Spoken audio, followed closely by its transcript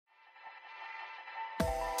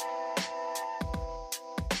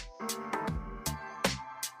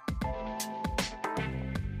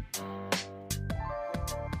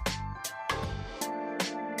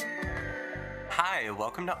Hi,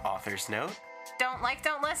 welcome to Author's Note. Don't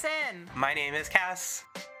listen. My name is Cas.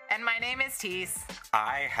 And my name is Teese.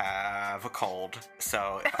 I have a cold,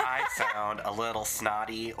 so if I sound a little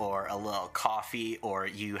snotty or a little coughy or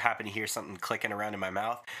you happen to hear something clicking around in my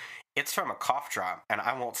mouth, it's from a cough drop, and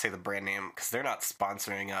I won't say the brand name because they're not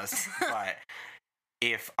sponsoring us, but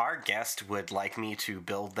if our guest would like me to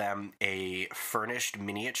build them a furnished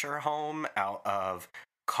miniature home out of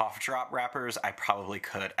cough drop wrappers, I probably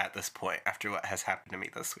could at this point after what has happened to me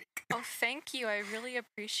this week. Oh, thank you. I really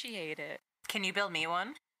appreciate it. Can you build me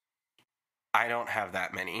one? I don't have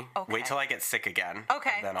that many. Okay. Wait till I get sick again.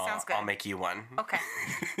 Okay, And then sounds good. I'll make you one. Okay.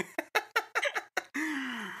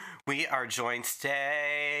 We are joined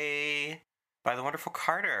today by the wonderful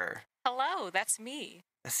Carter. Hello, that's me.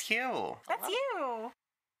 That's you. That's you.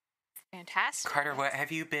 Fantastic. Carter, what have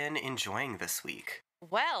you been enjoying this week?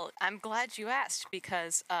 Well, I'm glad you asked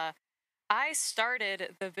because I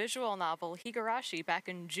started the visual novel Higurashi back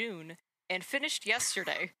in June and finished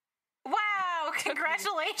yesterday. Wow,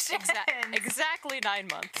 congratulations. Exactly 9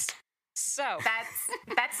 months. So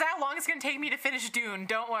That's how long it's going to take me to finish Dune,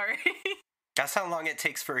 don't worry. That's how long it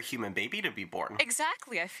takes for a human baby to be born.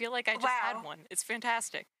 exactly. I feel like I just had one. It's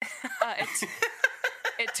fantastic.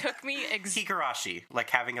 It took me Higurashi,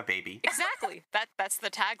 like having a baby. Exactly. That's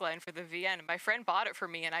the tagline for the VN. My friend bought it for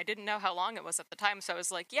me, and I didn't know how long it was at the time, so I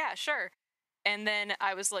was like, yeah, sure. And then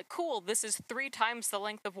I was like, cool, this is 3 times the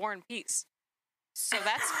length of War and Peace. So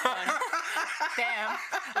that's fun. Damn.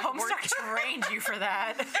 Homestuck trained you for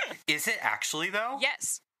that. Is it actually, though?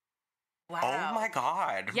 Yes. Wow. Oh my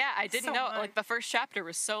god. Yeah, I didn't So know. much. Like, the first chapter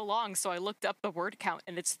was so long, so I looked up the word count,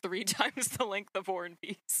 and it's 3 times the length of War and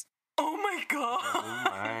Peace. Oh my god. Oh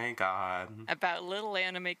my god. About little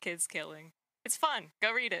anime kids killing. It's fun.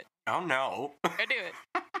 Go read it. Oh no. Go do it.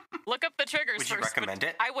 Look up the triggers Would first. you recommend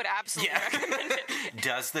it? I would absolutely recommend it.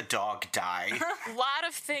 Does the dog die? A lot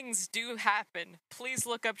of things do happen. Please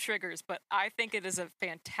look up triggers, but I think it is a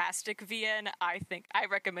fantastic VN. I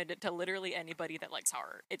recommend it to literally anybody that likes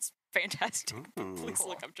horror. It's fantastic. Ooh. Please Cool.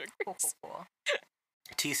 look up triggers. Cool.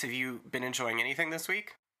 Teese, have you been enjoying anything this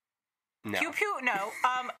week? No. Pew Pew, no.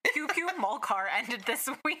 Pew Pew Molcar ended this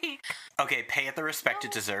week. Okay, pay it the respect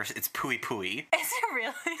it deserves. It's Pooey Pooey. Is it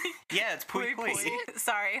really? Yeah, it's Pooey Pooey.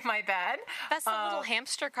 Sorry, my bad. That's the little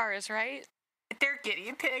hamster cars, right? They're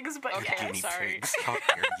guinea pigs, but Okay. yes. Guinea sorry. pigs. How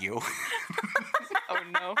dare you? Oh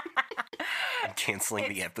no. I'm canceling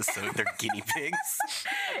the episode. They're guinea pigs.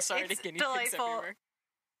 I'm sorry It's to guinea pigs delightful. everywhere.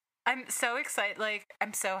 I'm so excited. Like,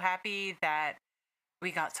 I'm so happy that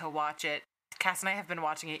we got to watch it. Cass and I have been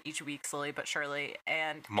watching it each week, slowly but surely.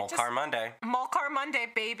 And Molcar Monday. Molcar Monday,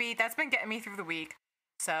 baby. That's been getting me through the week.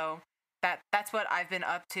 So that's what I've been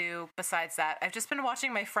up to. Besides that, I've just been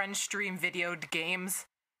watching my friends stream videoed games.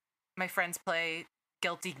 My friends play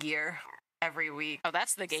Guilty Gear every week. Oh,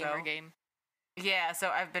 that's the gamer So- game. Yeah, so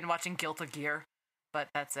I've been watching Guilty Gear, but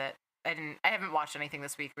that's it. I haven't watched anything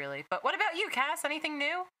this week, really. But what about you, Cass? Anything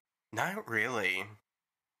new? Not really.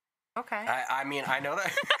 Okay. I mean, I know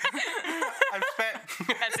that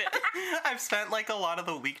That's it. I've spent like a lot of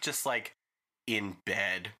the week just like in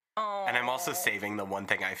bed. And I'm also saving the one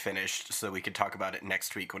thing I finished so we could talk about it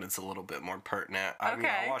next week when it's a little bit more pertinent. I mean,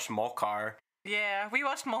 I Okay. watched Molcar. Yeah, we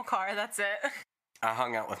watched Molcar, that's it. I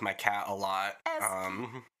hung out with my cat a lot. Yes.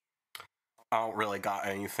 I don't really got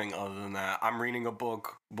anything other than that. I'm reading a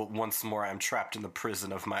book, but once more I'm trapped in the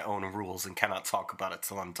prison of my own rules and cannot talk about it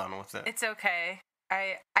till I'm done with it. It's okay.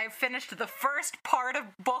 I finished the first part of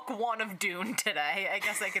book 1 of Dune today. I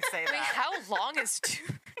guess I could say Wait, that. how long is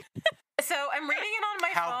Dune? So I'm reading it on my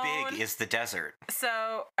How phone. big is the desert?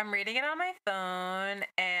 So I'm reading it on my phone,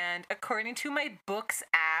 and according to my books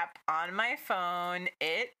app on my phone,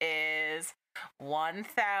 it is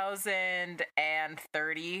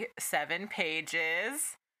 1,037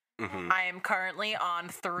 pages. Mm-hmm. I am currently on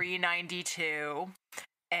 392,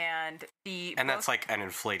 and That's like an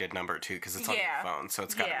inflated number too, because it's on Yeah. your phone, so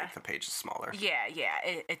it's gotta Yeah. make the pages smaller. yeah,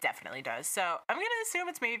 it definitely does. So I'm gonna assume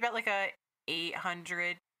it's maybe about like a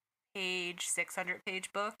 800 page, 600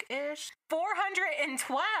 page book ish.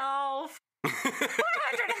 412.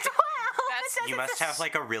 412. You must have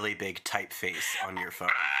like a really big typeface on your phone.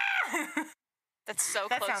 That's so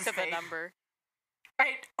That close sounds to the fake. number.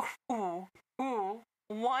 Right. Ooh.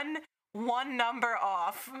 One number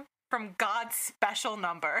off from God's special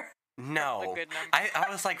number. No. That's a good number. I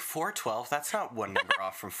was like 412. That's not one number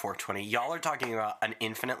off from 420. Y'all are talking about an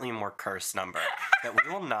infinitely more cursed number that we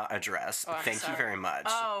will not address. Oh, I'm Thank you sorry. very much.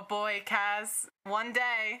 Oh boy, Kaz. One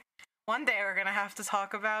day we're gonna have to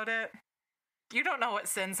talk about it. You don't know what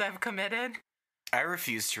sins I've committed. I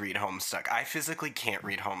refuse to read Homestuck. I physically can't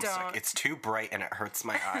read Homestuck. Don't. It's too bright and it hurts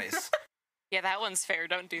my eyes. Yeah, that one's fair.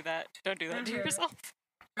 Don't do that. Don't do that to yourself.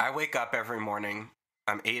 I wake up every morning.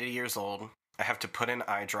 I'm 80 years old. I have to put in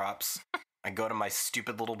eye drops. I go to my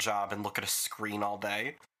stupid little job and look at a screen all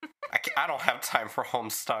day. I don't have time for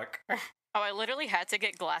Homestuck. Oh, I literally had to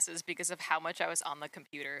get glasses because of how much I was on the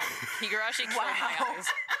computer. Higurashi killed my eyes.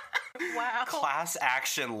 Wow. Class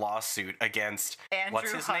action lawsuit against Andrew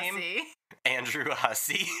what's his name? Hussey. Andrew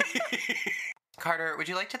Hussey. Carter, would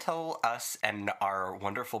you like to tell us and our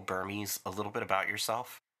wonderful Burmese a little bit about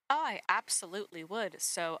yourself? Oh, I absolutely would.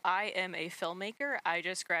 So I am a filmmaker. I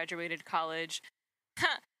just graduated college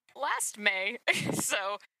last May.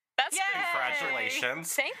 So that's Yay!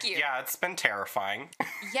 Congratulations. Thank you. Yeah, it's been terrifying.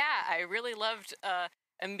 Yeah, I really loved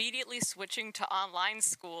immediately switching to online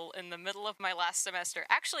school in the middle of my last semester.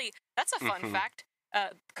 Actually, that's a fun fact.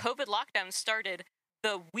 COVID lockdown started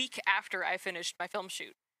the week after I finished my film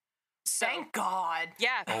shoot. So, Thank God.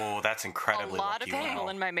 yeah. Oh, that's incredibly A lot of lucky. people Wow.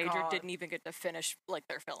 in my major God. didn't even get to finish like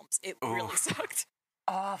their films. It really Oof. sucked.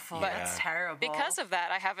 Awful. Yeah. That's terrible. Because of that,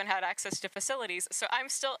 I haven't had access to facilities, so I'm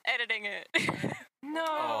still editing it. No.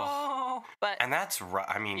 Oh. But And that's rough.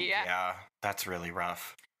 I mean, Yeah. yeah, that's really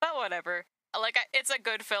rough. but whatever. Like it's a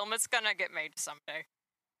good film. It's gonna get made someday.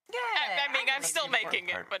 Yeah. I mean, I'm still making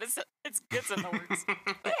it, part. but it's in the works.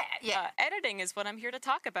 Yeah. Editing is what I'm here to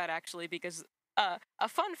talk about, actually, because a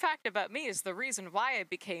fun fact about me is the reason why I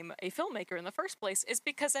became a filmmaker in the first place is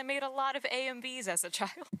because I made a lot of AMVs as a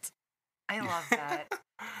child. I love that.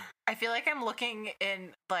 I feel like I'm looking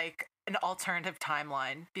in like an alternative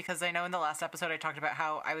timeline because I know in the last episode I talked about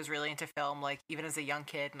how I was really into film, like even as a young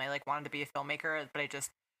kid, and I like wanted to be a filmmaker, but I just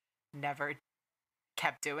never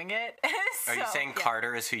kept doing it. Are you So, saying yeah.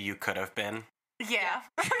 Carter is who you could have been? Yeah.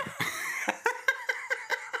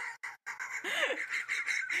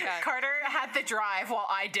 Yeah, Carter had the drive while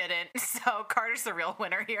I didn't, so Carter's the real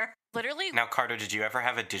winner here. literally, Now, Carter, did you ever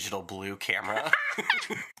have a digital blue camera?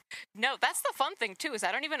 no, that's the fun thing, too, is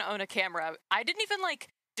I don't even own a camera. I didn't even, like,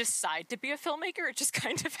 decide to be a filmmaker. It just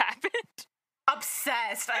kind of happened.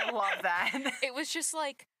 Obsessed. I love that. It was just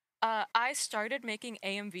like, I started making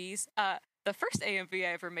AMVs. The first AMV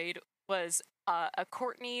I ever made was a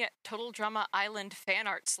Courtney Total Drama Island fan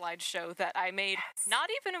art slideshow that I made not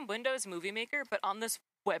even in Windows Movie Maker, but on this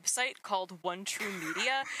website called One True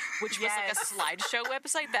Media, which was like a slideshow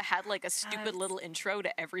website that had like a stupid little intro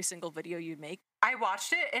to every single video you'd make. I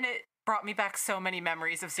watched it and it brought me back so many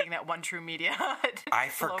memories of seeing that One True Media. I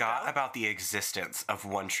forgot logo. about the existence of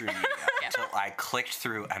One True Media until I clicked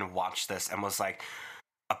through and watched this and was like,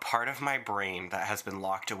 a part of my brain that has been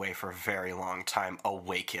locked away for a very long time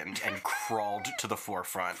awakened and crawled to the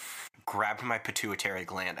forefront, grabbed my pituitary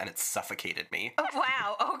gland, and it suffocated me. Oh,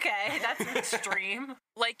 wow, okay, that's extreme.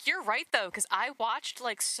 Like, you're right, though, because I watched,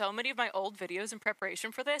 like, so many of my old videos in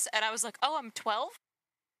preparation for this, and I was like, oh, I'm 12?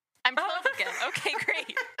 I'm 12 again. Okay,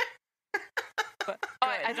 great. But,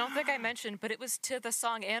 I don't think I mentioned, but it was to the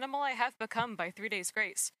song Animal I Have Become by 3 Days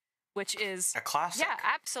Grace, which is... A classic. Yeah,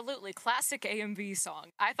 absolutely. Classic AMV song.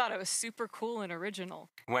 I thought it was super cool and original.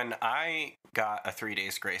 When I got a 3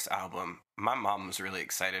 Days Grace album, my mom was really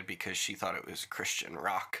excited because she thought it was Christian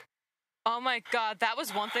rock. Oh my god, that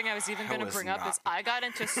was one thing I was even I going to was bring up not. is I got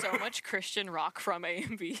into so much Christian rock from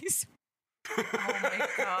AMVs. Oh my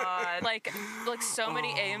god. Like so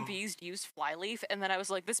many Oh. AMVs used Flyleaf, and then I was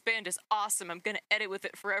like, this band is awesome. I'm going to edit with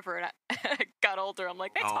it forever. And I got older. I'm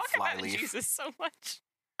like, they Oh, talk about Flyleaf. Jesus so much.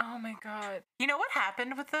 Oh my god. You know what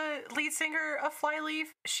happened with the lead singer of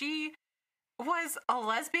Flyleaf? She was a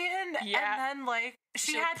lesbian, Yeah. and then like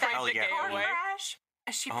she She had prayed that the gay car away. crash.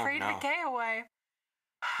 And she Oh, prayed no. the gay away.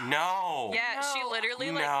 No. Yeah, she no.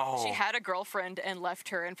 literally, like, No. she had a girlfriend and left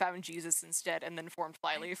her and found Jesus instead and then formed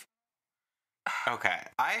Flyleaf. Okay.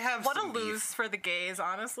 I have What a some lose beef. for the gays,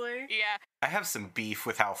 honestly. Yeah. I have some beef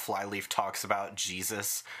with how Flyleaf talks about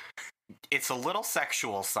Jesus. It's a little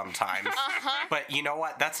sexual sometimes. Uh-huh. But you know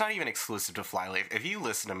what? That's not even exclusive to Flyleaf. If you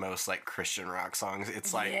listen to most like Christian rock songs,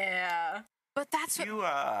 it's like yeah. But that's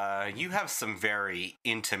what... you have some very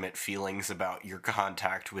intimate feelings about your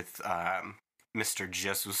contact with Mr.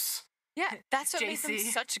 Jesus. Yeah, that's what made them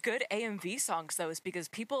JC. such good AMV songs, though, is because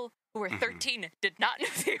people who were 13 did not know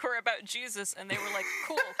they were about Jesus, and they were like,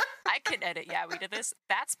 cool, I can edit. Yeah, we did this.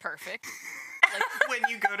 That's perfect. Like, When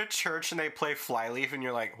you go to church and they play Flyleaf and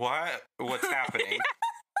you're like, what? What's happening?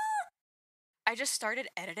 I just started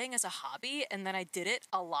editing as a hobby, and then I did it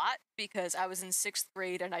a lot because I was in 6th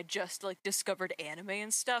grade and I just, like, discovered anime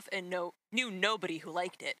and stuff and knew nobody who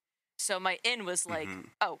liked it. So my in was like, Mhm.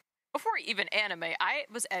 oh, before even anime, I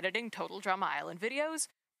was editing Total Drama Island videos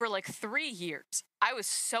for like 3 years. I was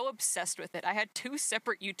so obsessed with it. I had 2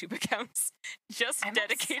 separate YouTube accounts just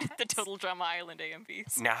dedicated to Total Drama Island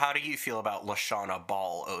AMVs. Now, how do you feel about Lashana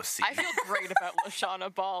Ball, OC? I feel great about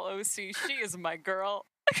Lashana Ball, OC. She is my girl.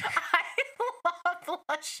 I love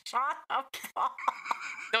Lashana Ball.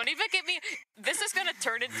 Don't even get me. This is going to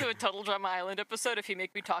turn into a Total Drama Island episode if you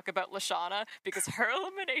make me talk about Lashana, because her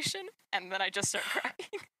elimination, and then I just start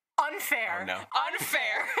crying. Unfair. Oh, no.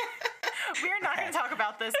 Unfair. We're not going to talk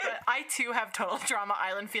about this, but I too have Total Drama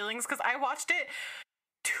Island feelings because I watched it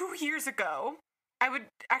 2 years ago.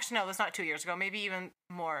 Actually, no, that's not 2 years ago, maybe even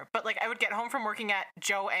more. But like, I would get home from working at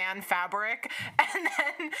Joanne Fabric, and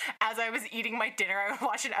then as I was eating my dinner, I would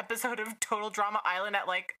watch an episode of Total Drama Island at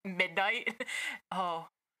like midnight. Oh.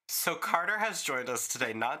 So Carter has joined us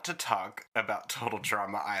today not to talk about Total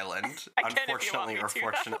Drama Island, unfortunately or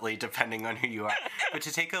fortunately, depending on who you are, but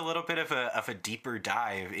to take a little bit of a deeper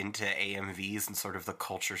dive into AMVs and sort of the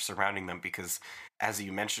culture surrounding them, because as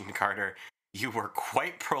you mentioned, Carter, you were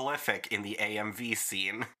quite prolific in the AMV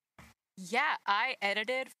scene. Yeah, I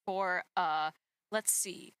edited for, let's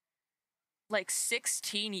see, like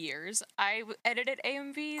 16 years. I edited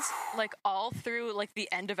AMVs, like, all through, like, the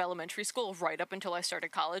end of elementary school, right up until I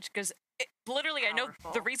started college, because literally, I know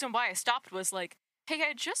the reason why I stopped was, like, hey,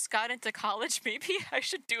 I just got into college, maybe I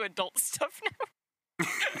should do adult stuff now.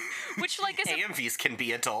 Which, like, is AMVs can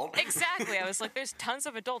be adult. Exactly. I was like, there's tons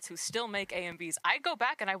of adults who still make AMVs. I go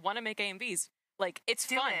back and I want to make AMVs. Like, it's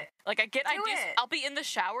fun. Like, I get ideas. I'll be in the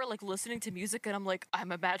shower, like, listening to music, and I'm like,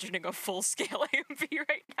 I'm imagining a full-scale AMV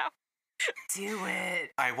right now. Do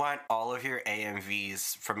it. I want all of your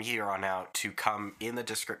AMVs from here on out to come in the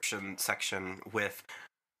description section with,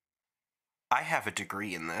 I have a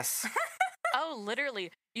degree in this. Oh,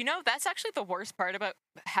 literally. You know, that's actually the worst part about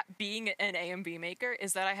being an AMV maker,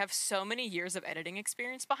 is that I have so many years of editing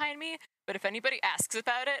experience behind me, but if anybody asks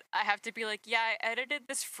about it, I have to be like, yeah, I edited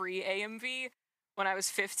this free AMV when I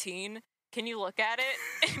was 15. Can you look at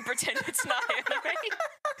it and pretend it's not anime?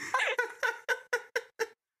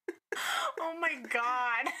 Oh my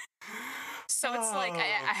god. So it's like,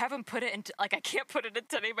 I haven't put it into, like, I can't put it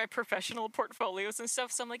into any of my professional portfolios and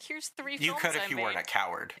stuff, so I'm like, here's 3 films You could if I you made. weren't a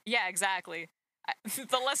coward. Yeah, exactly.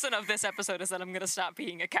 The lesson of this episode is that I'm going to stop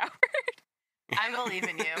being a coward. I believe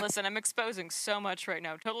in you. Listen, I'm exposing so much right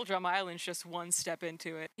now. Total Drama Island's just one step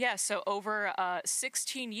into it. Yeah, so over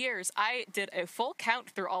 16 years, I did a full count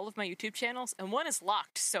through all of my YouTube channels, and one is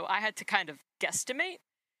locked, so I had to kind of guesstimate.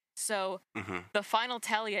 So the final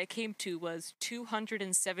tally I came to was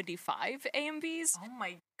 275 AMVs. Oh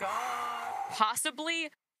my god. Possibly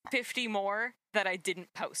 50 more that I didn't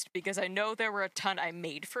post, because I know there were a ton I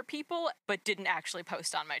made for people, but didn't actually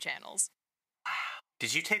post on my channels.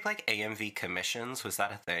 Did you take, like, AMV commissions? Was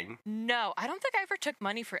that a thing? No, I don't think I ever took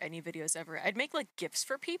money for any videos ever. I'd make, like, gifts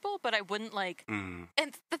for people, but I wouldn't, like... And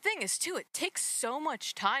the thing is, too, it takes so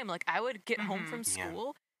much time. Like, I would get home from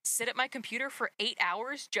school, sit at my computer for 8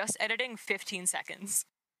 hours just editing 15 seconds.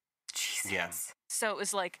 Jesus. Yeah. So it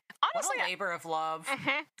was like, honestly... What a labor of love.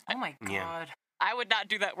 Oh my god. Yeah. I would not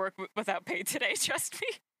do that work without pay today, trust me.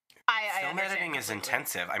 Film editing is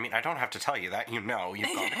intensive. I mean, I don't have to tell you that. You know, you've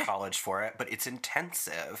gone to college for it, but it's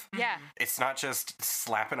intensive. Yeah. It's not just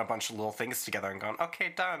slapping a bunch of little things together and going,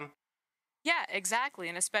 okay, done. Yeah, exactly.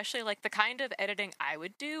 And especially, like, the kind of editing I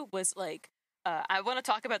would do was, like, I want to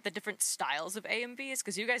talk about the different styles of AMVs,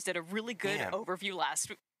 because you guys did a really good overview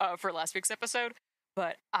for last week's episode,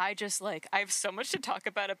 but I just, like, I have so much to talk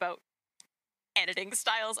about editing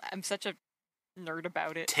styles. I'm such a nerd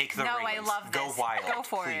about it. Take the reins. I love this. Go wild. Go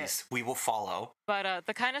for please. it. We will follow. But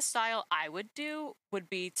the kind of style I would do would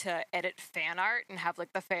be to edit fan art and have,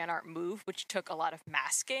 like, the fan art move, which took a lot of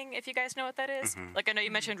masking, if you guys know what that is. Like, I know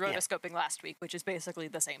you mentioned rotoscoping last week, which is basically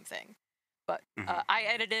the same thing. But I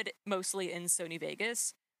edited mostly in Sony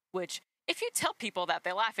Vegas, which, if you tell people that,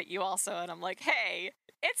 they laugh at you also, and I'm like, hey,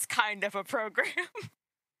 it's kind of a program.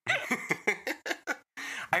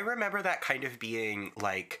 I remember that kind of being,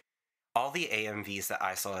 like, all the AMVs that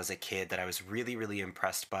I saw as a kid that I was really, really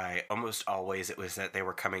impressed by, almost always it was that they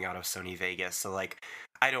were coming out of Sony Vegas. So, like,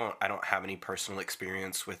 I don't have any personal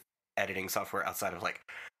experience with editing software outside of, like,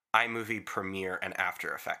 iMovie, Premiere, and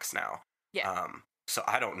After Effects now. Yeah. So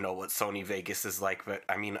I don't know what Sony Vegas is like, but,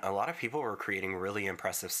 I mean, a lot of people were creating really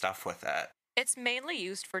impressive stuff with that. It's mainly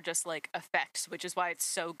used for just, like, effects, which is why it's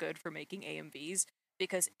so good for making AMVs.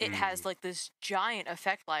 Because it has, like, this giant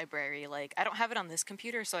effect library. Like, I don't have it on this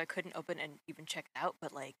computer, so I couldn't open and even check it out.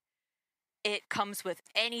 But, like, it comes with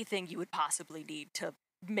anything you would possibly need to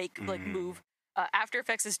make, like, move. After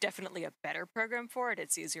Effects is definitely a better program for it.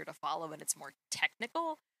 It's easier to follow, and it's more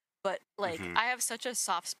technical. But like, I have such a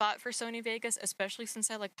soft spot for Sony Vegas, especially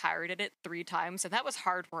since I like pirated it 3 times, and that was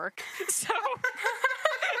hard work. So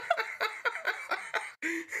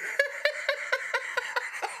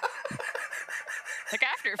like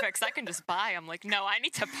After Effects, I can just buy. I'm like, no, I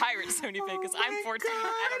need to pirate Sony Vegas. I'm 14. God.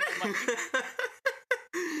 I don't know money.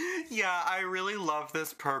 Yeah, I really love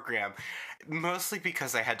this program, mostly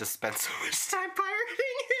because I had to spend so much time pirating it.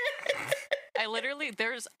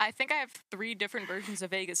 I think I have 3 different versions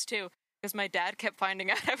of Vegas too, because my dad kept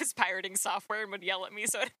finding out I was pirating software and would yell at me,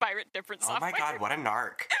 so I'd pirate different software. Oh my god, what a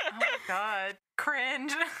narc. Oh my god.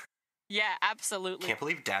 Cringe. Yeah, absolutely. Can't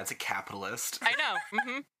believe Dad's a capitalist. I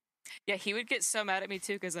know. Yeah, he would get so mad at me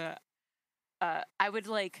too, because I would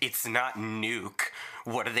like... It's not Nuke.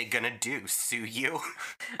 What are they gonna do? Sue you?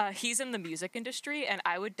 He's in the music industry, and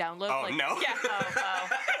I would download... Oh, like, no? Yeah. Oh.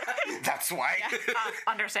 That's why. Yeah.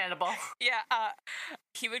 Understandable. Yeah,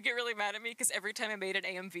 he would get really mad at me because every time I made an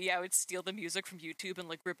AMV, I would steal the music from YouTube and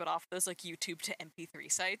like rip it off those like YouTube to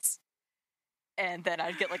MP3 sites. And then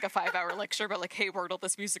I'd get like a 5-hour lecture about like, hey, where'd all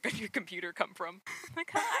this music on your computer come from? I'm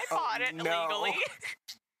like, I bought it illegally.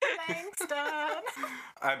 Thanks, Dad.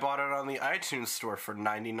 I bought it on the iTunes store for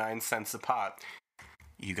 99 cents a pop.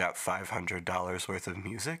 You got $500 worth of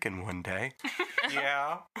music in one day?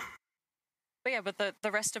 Yeah. But yeah, but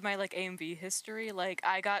the rest of my like AMV history, like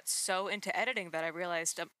I got so into editing that I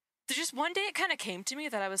realized just one day it kind of came to me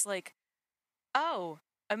that I was like, oh,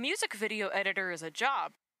 a music video editor is a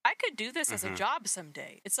job. I could do this as a job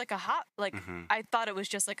someday. It's like a hot, like, I thought it was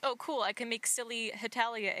just like, oh, cool, I can make silly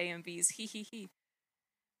Hitalia AMVs, hee hee hee.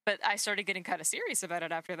 But I started getting kind of serious about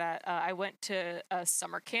it after that. I went to a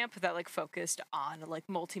summer camp that like focused on like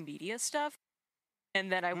multimedia stuff.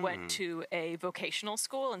 And then I went to a vocational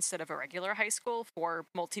school instead of a regular high school for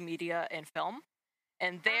multimedia and film.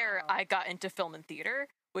 And there I got into film and theater,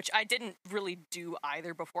 which I didn't really do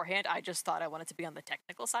either beforehand. I just thought I wanted to be on the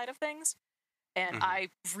technical side of things. And I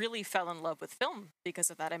really fell in love with film because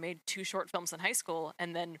of that. I made 2 short films in high school,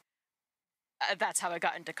 and then that's how I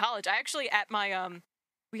got into college. I actually, at my,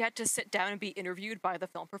 we had to sit down and be interviewed by the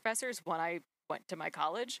film professors when I went to my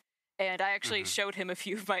college. And I actually showed him a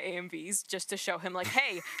few of my AMVs just to show him, like,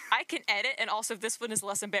 hey, I can edit, and also this one is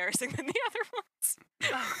less embarrassing than the other ones.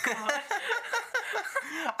 Oh, God.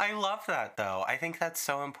 I love that, though. I think that's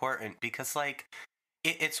so important because, like,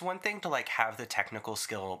 it's one thing to, like, have the technical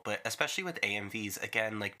skill, but especially with AMVs,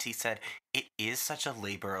 again, like T said, it is such a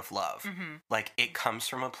labor of love. Like, it comes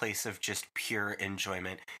from a place of just pure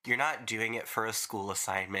enjoyment. You're not doing it for a school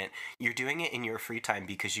assignment. You're doing it in your free time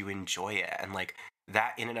because you enjoy it. And, like,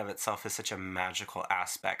 that in and of itself is such a magical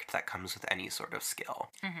aspect that comes with any sort of skill.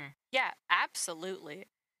 Yeah, absolutely.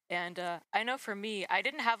 And I know for me, I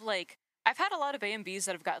didn't have, like, I've had a lot of AMVs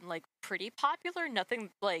that have gotten, like, pretty popular. Nothing,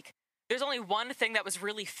 like... There's only one thing that was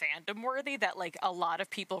really fandom worthy that like a lot of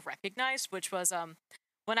people recognized, which was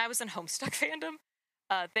when I was in Homestuck fandom,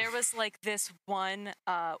 there was like this one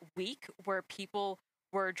week where people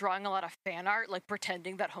were drawing a lot of fan art, like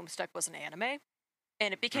pretending that Homestuck was an anime,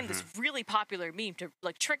 and it became this really popular meme to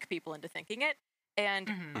like trick people into thinking it.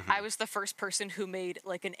 And I was the first person who made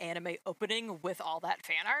like an anime opening with all that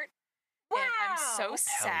fan art. Wow. And I'm so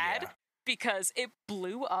sad. Yeah. Because it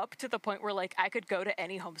blew up to the point where, like, I could go to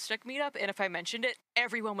any Homestuck meetup, and if I mentioned it,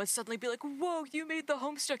 everyone would suddenly be like, whoa, you made the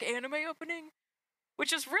Homestuck anime opening?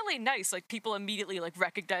 Which is really nice. Like, people immediately, like,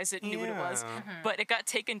 recognized it and knew what it was. But it got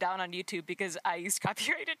taken down on YouTube because I used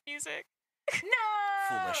copyrighted music. No!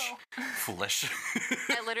 Foolish.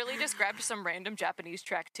 I literally just grabbed some random Japanese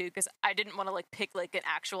track, too, because I didn't want to, like, pick, like, an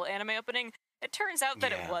actual anime opening. It turns out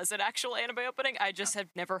that it was an actual anime opening. I just had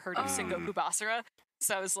never heard of Sengoku Basara.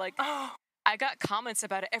 So I was like, I got comments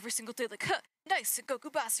about it every single day, like, nice,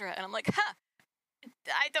 Sengoku Basara. And I'm like, I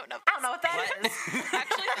don't know. I don't know what that is.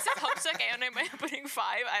 Actually, this is Homestuck Anime Opening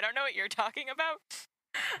 5. I don't know what you're talking about.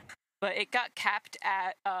 But it got capped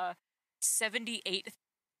at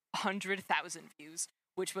 78,000 views,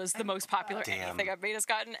 which was the most popular anything I've made has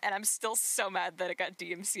gotten. And I'm still so mad that it got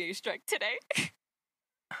DMCA strike today.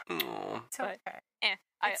 It's okay.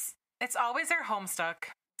 But, it's always our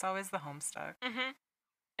Homestuck. It's always the Homestuck.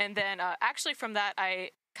 And then actually from that, I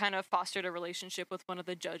kind of fostered a relationship with one of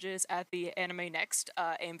the judges at the Anime Next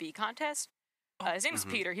AMV contest. His name's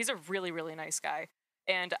Peter. He's a really, really nice guy.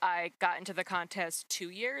 And I got into the contest 2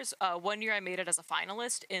 years. 1 year I made it as a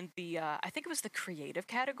finalist in the, I think it was the creative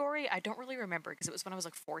category. I don't really remember because it was when I was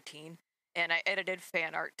like 14. And I edited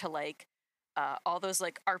fan art to like all those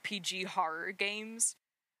like RPG horror games,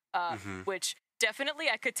 which definitely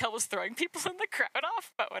I could tell was throwing people in the crowd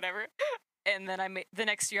off, but whatever. And then the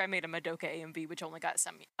next year I made a Madoka AMV, which only got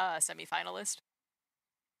semi-finalist.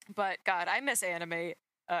 But God, I miss anime.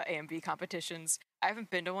 AMV competitions. I haven't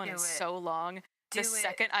been to one Do in it. so long. Do The it.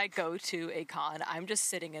 second I go to a con, I'm just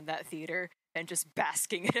sitting in that theater and just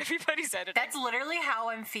basking in everybody's editing. That's literally how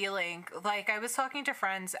I'm feeling. Like, I was talking to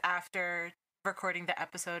friends after recording the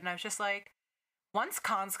episode, and I was just like, once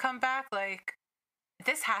cons come back, like,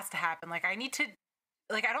 this has to happen. Like, I need to,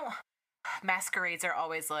 like, I don't, masquerades are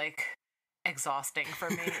always, like, exhausting for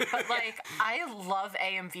me. But, like, I love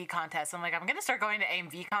AMV contests. I'm like, I'm going to start going to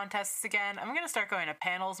AMV contests again. I'm going to start going to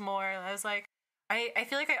panels more. I was like, I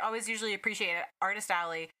feel like I always usually appreciate it. Artist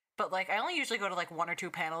Alley, but, like, I only usually go to, like, 1 or 2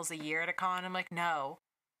 panels a year at a con. I'm like, no.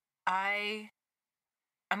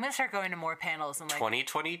 I'm gonna start going to more panels and like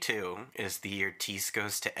 2022 is the year Teese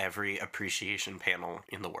goes to every appreciation panel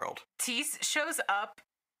in the world. Teese shows up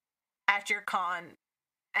at your con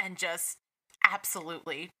and just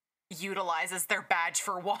absolutely utilizes their badge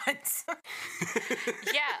for once.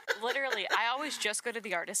 Yeah, literally. I always just go to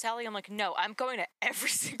the artist alley. I'm like, no, I'm going to every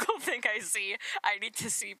single thing I see. I need to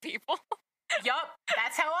see people. Yup,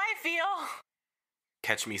 that's how I feel.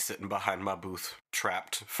 Catch me sitting behind my booth,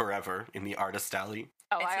 trapped forever in the artist alley.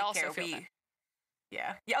 Oh, I take also care. feel that.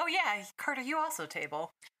 Yeah. Oh yeah, Carter, you also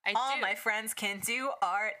table. I All do. my friends can do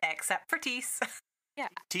art except for Teese. Yeah,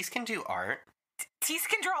 Teese can do art. Teese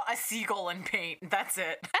can draw a seagull in paint. That's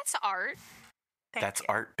it. that's art. Thank That's you.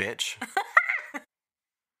 art, bitch.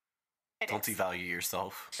 It Don't is. devalue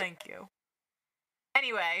yourself. Thank you.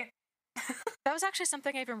 Anyway, That was actually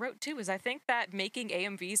something I even wrote too, is I think that making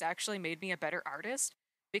AMVs actually made me a better artist.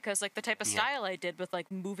 Because like the type of Yeah. style I did with like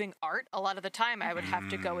moving art, a lot of the time I would have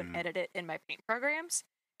to go and Mm. edit it in my paint programs.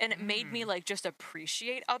 And it made me Mm. like just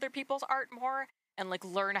appreciate other people's art more and like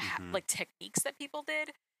learn Mhm. like techniques that people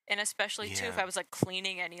did. And especially too, if Yeah. I was like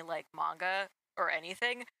cleaning any like manga or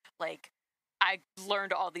anything, like I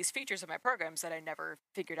learned all these features of my programs that I never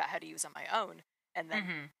figured out how to use on my own. And then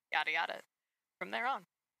mhm. yada yada from there on.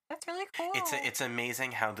 That's really cool. It's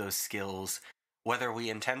amazing how those skills, whether we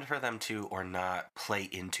intend for them to or not, play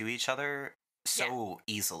into each other so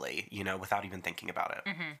easily, without even thinking about it.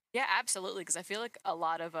 Mhm. Yeah, absolutely. Because I feel like a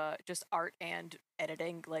lot of just art and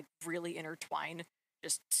editing like really intertwine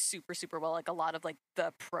just super super well. Like a lot of like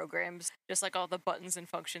the programs, just like all the buttons and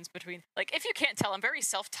functions between. Like if you can't tell, I'm very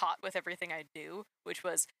self-taught with everything I do, which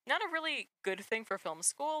was not a really good thing for film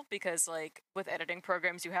school because like with editing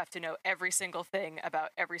programs, you have to know every single thing about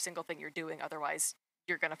every single thing you're doing. Otherwise,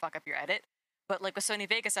 you're gonna fuck up your edit. But like with Sony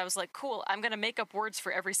Vegas, I was like, cool, I'm gonna make up words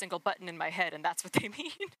for every single button in my head, and that's what they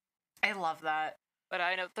mean. I love that. But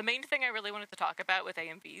I know the main thing I really wanted to talk about with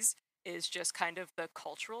AMVs is just kind of the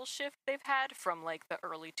cultural shift they've had from like the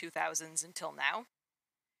early 2000s until now.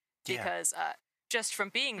 Yeah. Because just from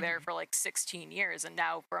being there Mhm. for like 16 years and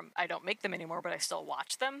now from I don't make them anymore, but I still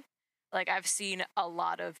watch them. Like I've seen a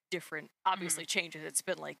lot of different obviously changes. It's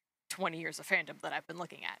been like 20 years of fandom that I've been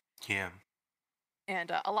looking at. Yeah.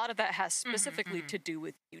 And a lot of that has specifically mhm. to do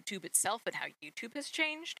with YouTube itself and how YouTube has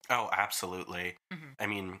changed. Oh, absolutely. Mhm. I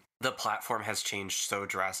mean, the platform has changed so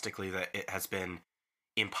drastically that it has been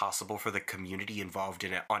impossible for the community involved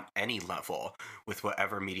in it on any level with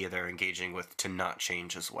whatever media they're engaging with to not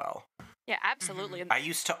change as well. Yeah, absolutely. I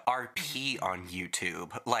used to RP on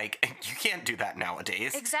YouTube. Like, you can't do that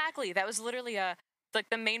nowadays. Exactly. That was literally like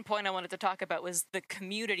the main point I wanted to talk about was the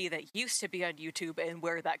community that used to be on YouTube and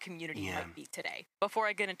where that community Yeah. might be today. Before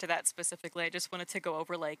I get into that specifically, I just wanted to go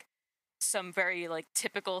over like some very like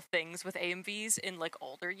typical things with AMVs in like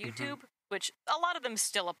older YouTube, which a lot of them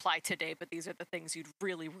still apply today, but these are the things you'd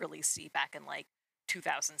really, really see back in like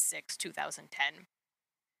 2006, 2010.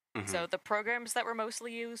 Mhm. So the programs that were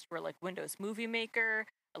mostly used were like Windows Movie Maker.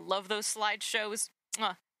 I love those slideshows.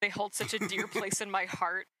 Mwah. They hold such a dear place in my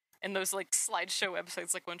heart. And those like slideshow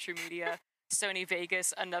websites like One True Media, Sony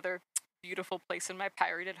Vegas, another beautiful place in my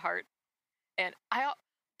pirated heart. And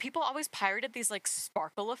people always pirated these like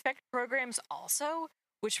sparkle effect programs also,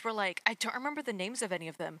 which were like I don't remember the names of any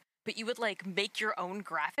of them, but you would like make your own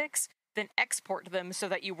graphics, then export them so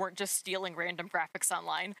that you weren't just stealing random graphics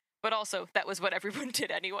online. But also that was what everyone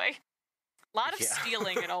did anyway. A lot of Yeah.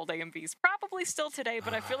 stealing in old AMVs, probably still today,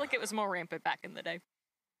 but I feel like it was more rampant back in the day.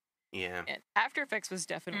 Yeah. And After Effects was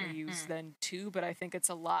definitely used then too, but I think it's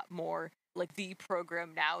a lot more like the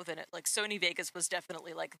program now than it like Sony Vegas was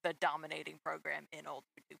definitely like the dominating program in old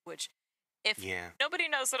YouTube, which if Yeah. nobody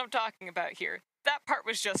knows what I'm talking about here, that part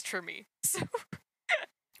was just for me. So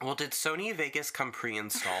Well, did Sony Vegas come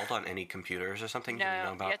pre-installed on any computers or something? Do we No, know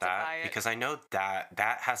you about had to buy that? it. Because I know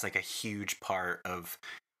that has like a huge part of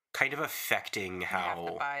kind of affecting You have to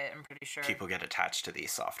how buy it, I'm pretty sure. people get attached to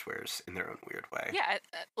these softwares in their own weird way. Yeah,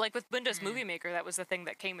 like with Windows Movie Maker, that was the thing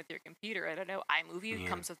that came with your computer. I don't know, iMovie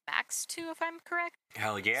comes with Macs too, if I'm correct.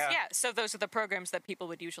 Hell yeah. Yeah, so those are the programs that people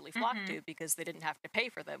would usually flock to because they didn't have to pay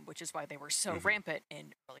for them, which is why they were so rampant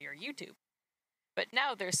in earlier YouTube. But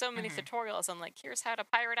now there's so many tutorials on, like, here's how to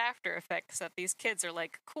pirate After Effects that these kids are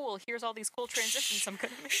like, cool, here's all these cool transitions I'm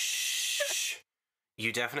gonna make. Shh.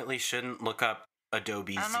 You definitely shouldn't look up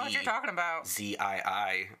Adobe I don't know what you're talking about.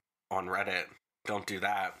 ZII on Reddit. Don't do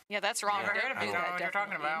that. Yeah, that's wrong. Never heard of it. Do I don't know that, what you're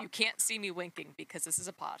talking definitely. about. You can't see me winking because this is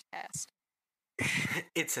a podcast.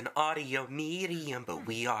 It's an audio medium, but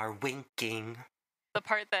we are winking. The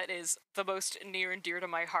part that is the most near and dear to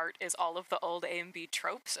my heart is all of the old AMV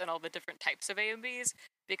tropes and all the different types of AMVs,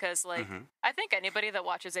 because, like, I think anybody that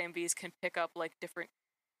watches AMVs can pick up, like, different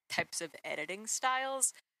types of editing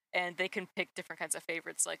styles, and they can pick different kinds of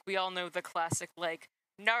favorites. Like, we all know the classic, like,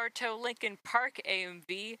 Naruto Linkin Park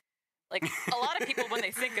AMV. Like, a lot of people, when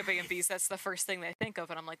they think of AMVs, that's the first thing they think of,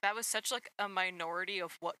 and I'm like, that was such, like, a minority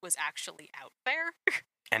of what was actually out there.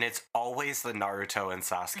 And it's always the Naruto and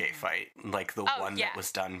Sasuke fight, like the one that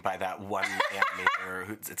was done by that one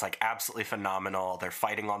animator. It's like absolutely phenomenal. They're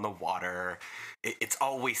fighting on the water. It's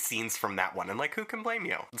always scenes from that one, and like, who can blame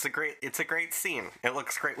you? It's a great scene. It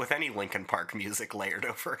looks great with any Linkin Park music layered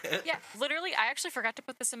over it. Yeah, literally, I actually forgot to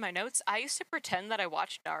put this in my notes. I used to pretend that I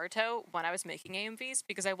watched Naruto when I was making AMVs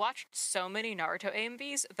because I watched so many Naruto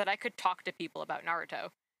AMVs that I could talk to people about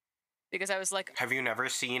Naruto. Because I was like... Have you never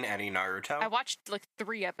seen any Naruto? I watched, like,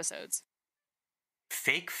 3 episodes.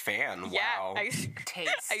 Fake fan, Yeah, wow. I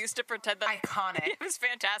Taste. used to pretend that... Iconic. It was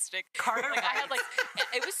fantastic. Carter Like, I had, like...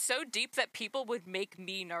 It was so deep that people would make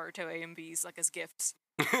me Naruto AMVs, like, as gifts.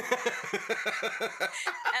 And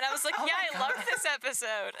I was like, Oh yeah, my I loved this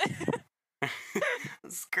episode.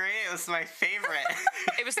 It's great. It was my favorite.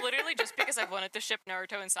 It was literally just because I wanted to ship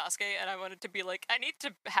Naruto and Sasuke, and I wanted to be like, I need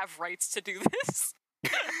to have rights to do this.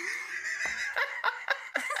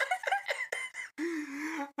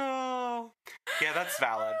 Oh, yeah, that's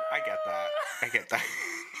valid. I get that.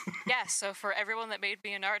 Yeah, so for everyone that made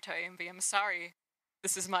me a Naruto AMV, I'm sorry.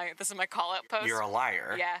 This is my call out post. You're a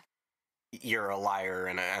liar. Yeah, You're a liar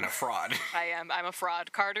and a fraud. I am. I'm a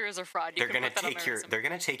fraud. Carter is a fraud. They're gonna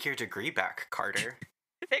take your degree back, Carter.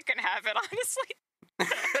 They can have it, honestly.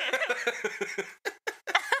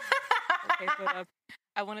 Okay, but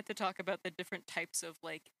I wanted to talk about the different types of,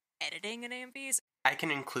 like, editing in AMVs. I can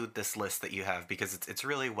include this list that you have because it's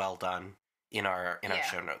really well done in our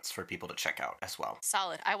show notes for people to check out as well.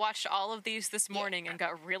 Solid. I watched all of these this morning and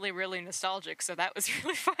got really, really nostalgic, so that was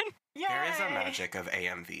really fun. Yay! There is a magic of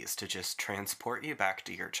AMVs to just transport you back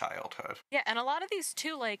to your childhood. Yeah, and a lot of these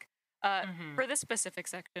too, like, for this specific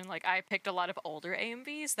section, like, I picked a lot of older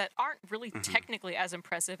AMVs that aren't really technically as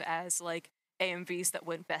impressive as, like, AMVs that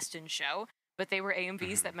went best in show, but they were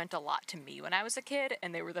AMVs that meant a lot to me when I was a kid,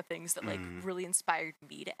 and they were the things that, like, really inspired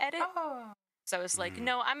me to edit. Oh. So I was like,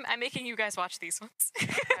 no, I'm making you guys watch these ones.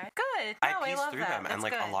 Okay. Good. I No, pieced love through that. them, and That's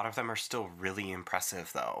like good. a lot of them are still really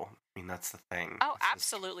impressive, though. I mean, that's the thing. Oh, It's just-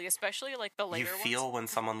 absolutely, especially, like, the later you ones. feel when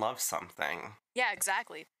someone loves something. Yeah,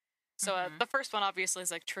 exactly. So the first one, obviously, is,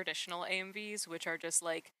 like, traditional AMVs, which are just,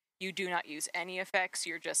 like, you do not use any effects,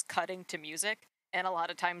 you're just cutting to music. And a lot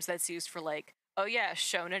of times that's used for, like, oh yeah,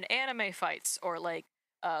 shonen anime fights, or, like,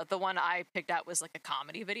 the one I picked out was, like, a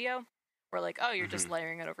comedy video, where, like, oh, you're just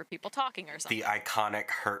layering it over people talking or something. The iconic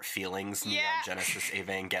Hurt Feelings Neon Yeah. Genesis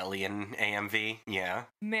Evangelion AMV. Yeah.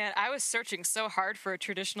 Man, I was searching so hard for a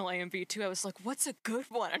traditional AMV, too. I was like, what's a good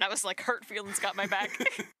one? And I was like, Hurt Feelings got my back.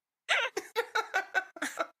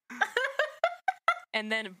 And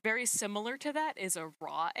then very similar to that is a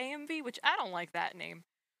raw AMV, which I don't like that name.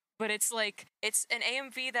 But it's like, it's an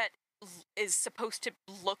AMV that is supposed to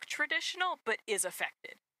look traditional, but is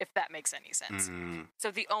affected, if that makes any sense. So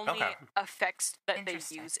the only effects that they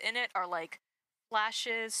Interesting. use in it are, like,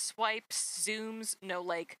 flashes, swipes, zooms, no,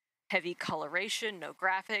 like, heavy coloration, no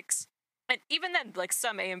graphics. And even then, like,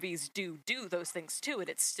 some AMVs do those things too, and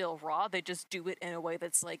it's still raw. They just do it in a way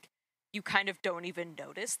that's, like, you kind of don't even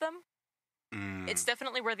notice them. It's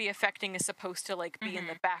definitely where the affecting is supposed to, like, be in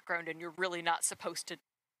the background, and you're really not supposed to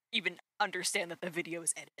even understand that the video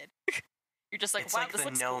is edited. You're just like, It's wow, like this the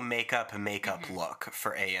looks no cool. makeup look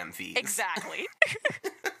for AMVs. Exactly.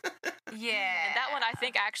 Yeah. And that one, I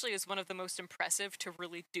think, actually is one of the most impressive to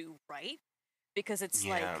really do right, because it's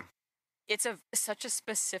like, it's such a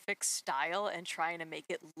specific style, and trying to make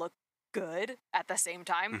it look good at the same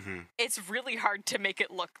time, it's really hard to make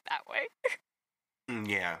it look that way.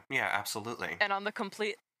 Yeah, absolutely. And on the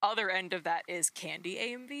complete other end of that is candy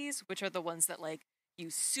AMVs, which are the ones that, like,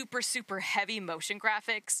 use super, super heavy motion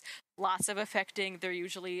graphics, lots of affecting. They're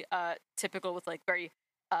usually typical with like very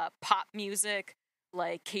pop music,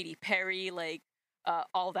 like Katy Perry, like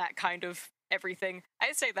all that kind of everything.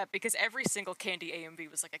 I say that because every single Candy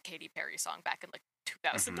AMV was like a Katy Perry song back in like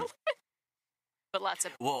 2011. But lots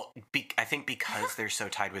of I think because they're so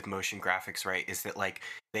tied with motion graphics, right, is that like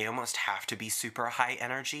they almost have to be super high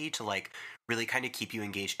energy to like really kind of keep you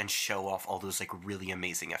engaged and show off all those like really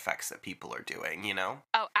amazing effects that people are doing, you know?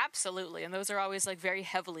 Oh, absolutely. And those are always like very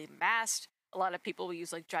heavily masked. A lot of people will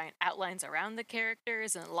use like giant outlines around the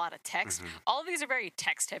characters and a lot of text. All of these are very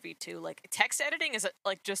text heavy too. Like text editing is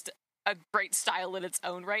like just a great style in its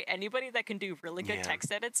own right. Anybody that can do really good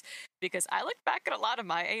text edits, because I look back at a lot of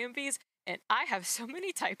my AMVs and I have so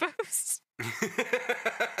many typos.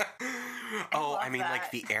 I mean,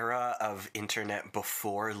 like the era of internet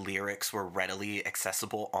before lyrics were readily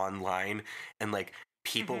accessible online, and like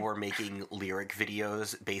people were making lyric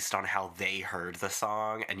videos based on how they heard the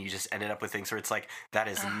song, and you just ended up with things where it's like, that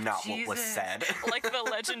is not what was said. Like the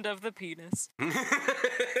legend of the penis.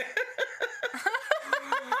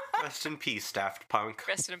 Rest in peace, Daft Punk.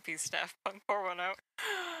 Rest in peace, Daft Punk. Pour one out.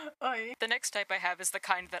 The next type I have is the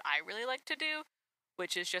kind that I really like to do,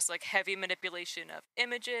 which is just like heavy manipulation of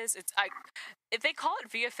images. They call it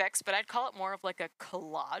VFX, but I'd call it more of like a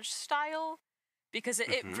collage style, because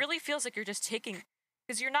it really feels like you're just taking,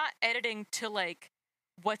 because you're not editing to like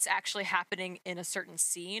what's actually happening in a certain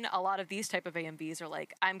scene. A lot of these type of AMVs are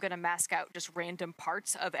like, I'm gonna mask out just random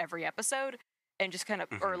parts of every episode and just kind of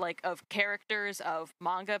or like of characters, of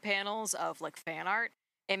manga panels, of like fan art,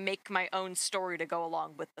 and make my own story to go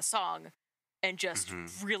along with the song, and just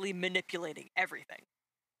really manipulating everything.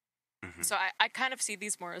 So I kind of see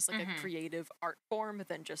these more as like a creative art form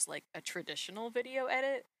than just like a traditional video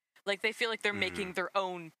edit. Like they feel like they're making their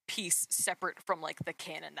own piece separate from like the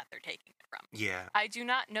canon that they're taking it from. Yeah. I do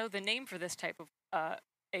not know the name for this type of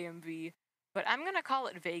AMV, but I'm going to call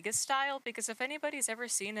it Vegas style, because if anybody's ever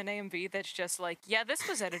seen an AMV that's just like, yeah, this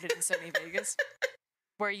was edited in Sony Vegas,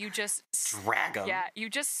 where you just drag 'em. Yeah, you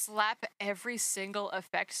just slap every single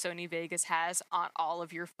effect Sony Vegas has on all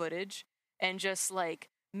of your footage and just like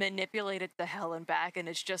manipulate it the hell and back, and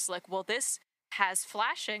it's just like, well, this has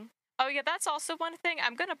flashing. Oh yeah, that's also one thing.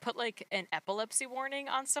 I'm going to put like an epilepsy warning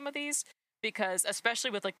on some of these, because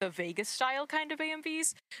especially with like the Vegas style kind of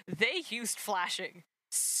AMVs, they used flashing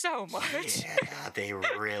so much. Yeah, they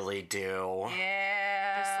really do.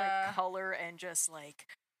 Yeah. Just like color and just like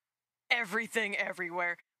everything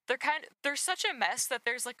everywhere. They're such a mess that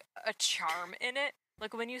there's like a charm in it.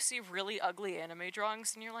 Like when you see really ugly anime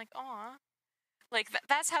drawings and you're like, aw. Like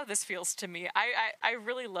that's how this feels to me. I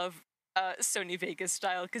really love Sony Vegas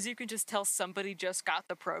style, because you can just tell somebody just got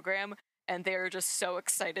the program and they're just so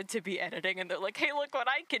excited to be editing, and they're like, hey, look what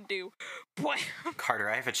I can do. Boy. Carter,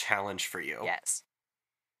 I have a challenge for you. Yes.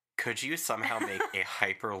 Could you somehow make a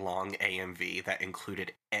hyper long AMV that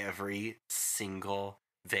included every single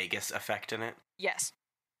Vegas effect in it? Yes.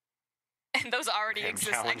 And those already I'm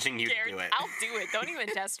exist. challenging you to do it. I'll do it. Don't even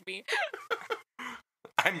test me.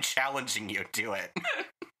 I'm challenging you. Do it.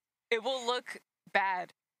 It will look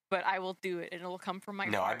bad, but I will do it, and it will come from my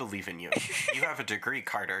No, heart. I believe in you. You have a degree,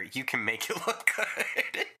 Carter. You can make it look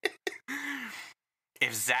good.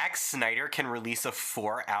 If Zack Snyder can release a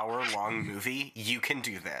 4-hour-long movie, you can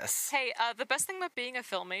do this. Hey, the best thing about being a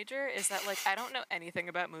film major is that, like, I don't know anything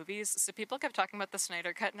about movies, so people kept talking about the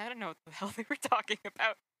Snyder Cut, and I don't know what the hell they were talking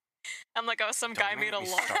about. I'm like, oh, some guy made a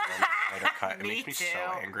long... It makes me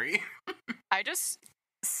so angry. I just...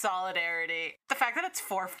 Solidarity. The fact that it's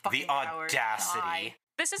 4 fucking hours. The audacity.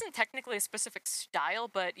 This isn't technically a specific style,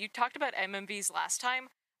 but you talked about MMVs last time.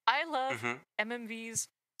 I love MMVs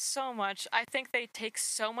so much. I think they take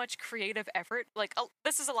so much creative effort. Like,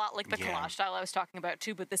 this is a lot like the collage style I was talking about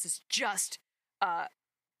too, but this is just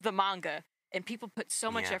the manga, and people put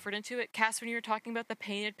so much effort into it. Cass, when you were talking about the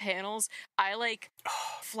painted panels, I like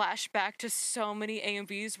flash back to so many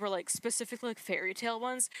AMVs where, like, specifically like fairy tale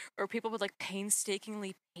ones, where people would like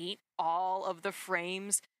painstakingly paint all of the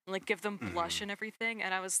frames and like give them blush and everything,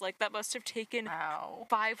 and I was like, that must have taken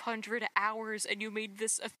 500 hours, and you made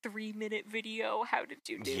this a 3-minute video. How did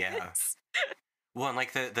you do this? Well, and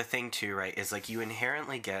like the thing too, right, is like you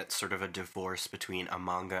inherently get sort of a divorce between a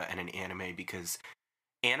manga and an anime, because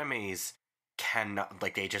animes cannot,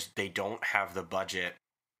 like, they don't have the budget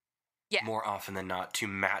more often than not to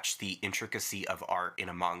match the intricacy of art in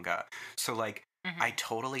a manga. So like I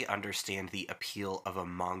totally understand the appeal of a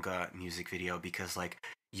manga music video, because like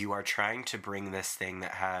you are trying to bring this thing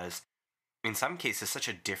that has in some cases, such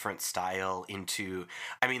a different style into,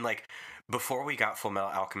 I mean, like, before we got Full Metal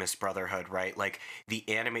Alchemist Brotherhood, right? Like, the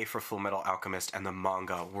anime for Full Metal Alchemist and the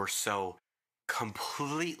manga were so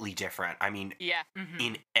completely different. I mean, Yeah.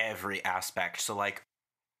 in every aspect. So, like,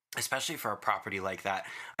 especially for a property like that,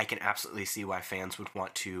 I can absolutely see why fans would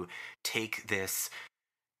want to take this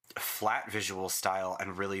flat visual style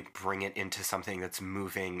and really bring it into something that's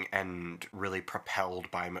moving and really propelled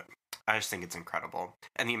by I just think it's incredible.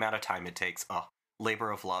 And the amount of time it takes, oh,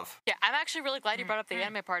 labor of love. Yeah, I'm actually really glad you brought up the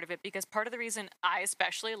anime part of it, because part of the reason I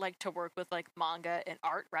especially like to work with like manga and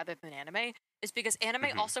art rather than anime is because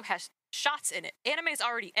anime also has shots in it. Anime is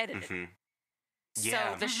already edited.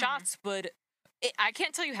 Yeah. So the shots would I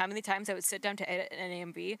can't tell you how many times I would sit down to edit an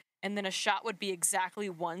AMV, and then a shot would be exactly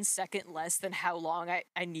 1 second less than how long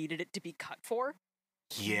I needed it to be cut for.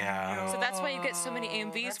 Yeah. So that's why you get so many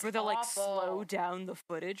AMVs where they'll like slow down the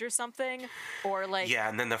footage or something, or like yeah,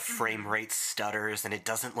 and then the frame rate stutters and it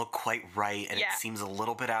doesn't look quite right, and it seems a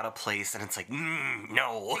little bit out of place, and it's like,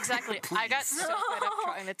 no. Exactly. I got so fed up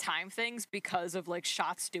trying to time things because of like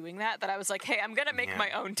shots doing that I was like, hey, I'm gonna make my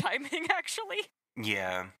own timing actually.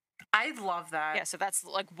 Yeah. I love that. Yeah, so that's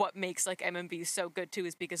like what makes like MMVs so good too,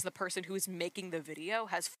 is because the person who is making the video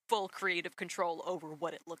has full creative control over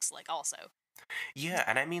what it looks like also. Yeah,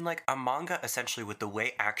 and I mean, like, a manga, essentially, with the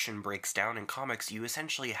way action breaks down in comics, you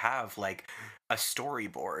essentially have, like, a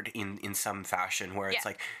storyboard in some fashion, where it's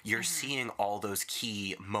like, you're seeing all those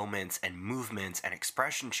key moments and movements and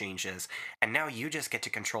expression changes, and now you just get to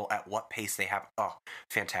control at what pace they have. Oh,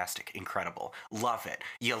 fantastic, incredible, love it.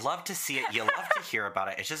 You love to see it, you love to hear about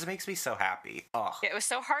it, it just makes me so happy. Oh. Yeah, it was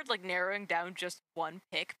so hard, like, narrowing down just one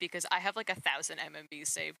pick, because I have, like, 1,000 MMVs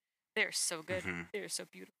saved. They're so good. They're so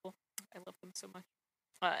beautiful. I love them so much.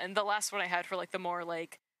 And the last one I had for like the more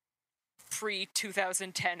like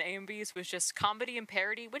pre-2010 AMVs was just comedy and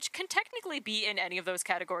parody, which can technically be in any of those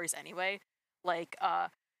categories anyway. Like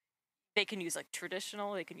they can use like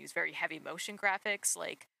traditional, they can use very heavy motion graphics.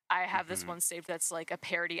 Like I have this one saved that's like a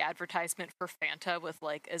parody advertisement for Fanta with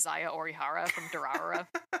like Izaya Orihara from Durarara.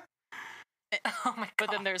 Oh my god.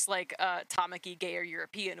 But then there's like Tamaki Gay or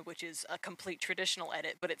European, which is a complete traditional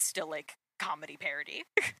edit, but it's still like comedy parody.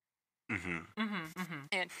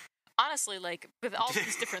 And honestly, like with all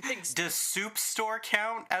these different things, does Soup Store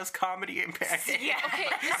count as comedy and parody? Yeah, okay.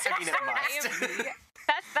 I mean, it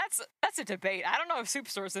must. That's a debate. I don't know if Soup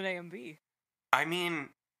Store's an AMV. I mean,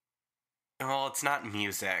 well, it's not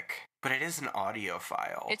music, but it is an audio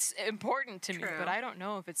file. It's important to me, but I don't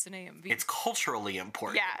know if it's an AMV. It's culturally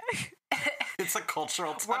important. Yeah. It's a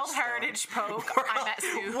cultural touchstone. World Heritage Poke. I'm at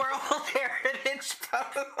Soup. World Heritage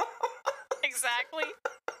Poke. Exactly.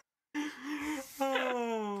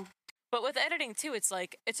 Oh. But with editing too, it's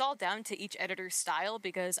like it's all down to each editor's style,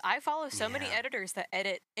 because I follow so many editors that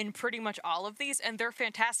edit in pretty much all of these, and they're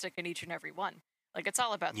fantastic in each and every one. Like it's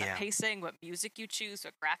all about the pacing, what music you choose,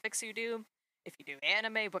 what graphics you do. If you do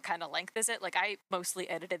anime, what kind of length is it? Like I mostly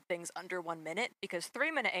edited things under 1 minute, because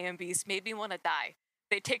 3-minute AMVs made me want to die.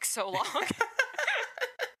 They take so long.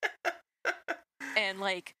 And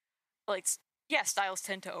yeah, styles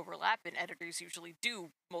tend to overlap, and editors usually do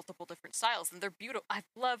multiple different styles, and they're beautiful. I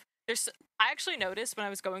actually noticed when I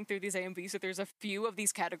was going through these AMVs that there's a few of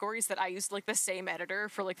these categories that I used like the same editor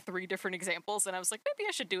for like 3 different examples, and I was like, maybe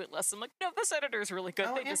I should do it less. I'm like, no, this editor is really good.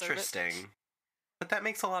 Oh, they deserve interesting. It. But that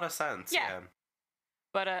makes a lot of sense. Yeah.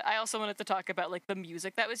 But I also wanted to talk about like the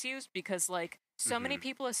music that was used, because like so many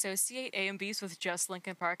people associate AMVs with just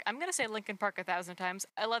Linkin Park. I'm gonna say Linkin Park 1,000 times.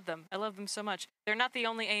 I love them. I love them so much. They're not the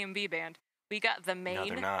only AMV band. We got the main. No,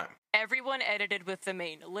 they're not. Everyone edited with the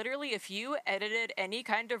main. Literally, if you edited any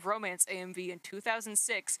kind of romance AMV in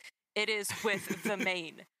 2006, it is with the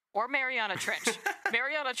main. Or Mariana Trench.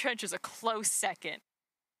 Mariana Trench is a close second.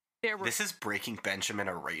 This is Breaking Benjamin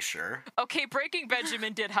erasure. Okay, Breaking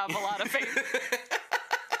Benjamin did have a lot of fame.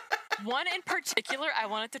 One in particular I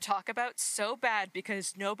wanted to talk about so bad,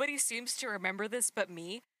 because nobody seems to remember this but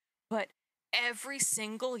me, but every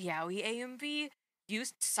single Yaoi AMV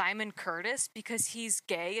used Simon Curtis because he's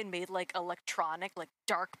gay and made like electronic, like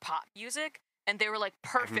dark pop music, and they were like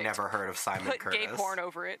perfect. I've never heard of Simon Put Curtis. gay porn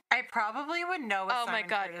over it. I probably would know. Oh my Simon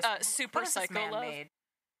god, Curtis. Super Psycho Love. Made?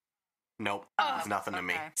 Nope, it's nothing to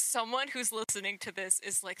me. Someone who's listening to this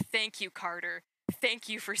is like, thank you, Carter. Thank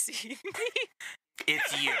you for seeing me.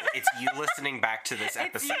 It's you. It's you listening back to this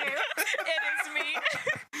episode. It is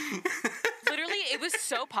me. Literally, it was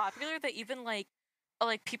so popular that even like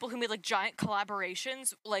people who made like giant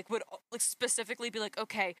collaborations like would like specifically be like,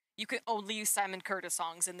 okay, you can only use Simon Curtis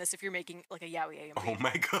songs in this if you're making like a Yaoi AMV. Oh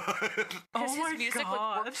my god. Because his music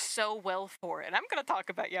like works so well for it. And I'm gonna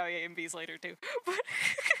talk about Yaoi AMVs later too. But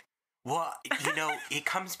Well, it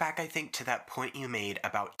comes back, I think, to that point you made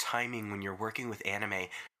about timing when you're working with anime.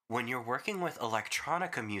 When you're working with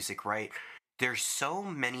electronica music, right? There's so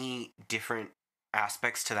many different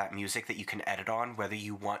aspects to that music that you can edit on, whether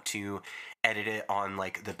you want to edit it on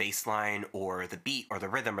like the bass line or the beat or the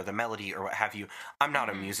rhythm or the melody or what have you. I'm not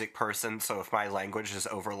a music person, so if my language is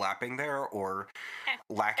overlapping there or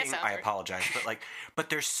lacking, I apologize. But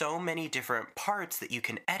there's so many different parts that you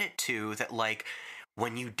can edit to that, like,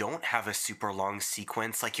 when you don't have a super long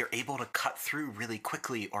sequence, like, you're able to cut through really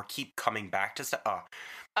quickly or keep coming back to stuff.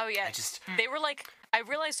 Oh yeah, they were like, I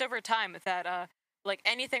realized over time that like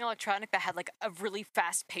anything electronic that had like a really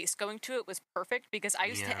fast pace going to it was perfect, because I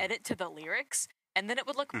used to edit to the lyrics and then it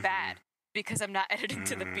would look bad because I'm not editing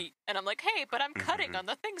to the beat, and I'm like, hey, but I'm cutting on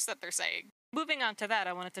the things that they're saying. Moving on to that,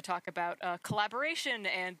 I wanted to talk about collaboration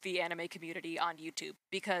and the anime community on YouTube,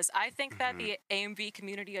 because I think that the AMV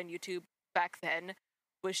community on YouTube back then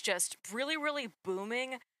was just really, really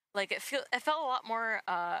booming. Like it felt a lot more.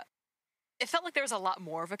 It felt like there was a lot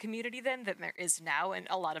more of a community then than there is now, and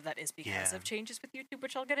a lot of that is because of changes with YouTube,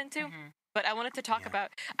 which I'll get into. But I wanted to talk about.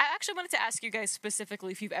 I actually wanted to ask you guys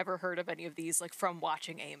specifically if you've ever heard of any of these, like from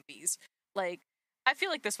watching AMVs. Like, I feel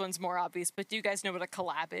like this one's more obvious, but do you guys know what a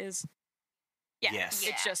collab is? Yeah, Yes.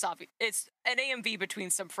 it's just obvious. It's an AMV between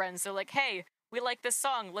some friends. They're like, hey, we like this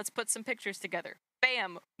song. Let's put some pictures together.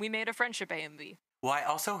 Bam, we made a friendship AMV. Well, I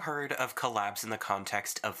also heard of collabs in the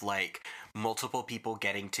context of, like, multiple people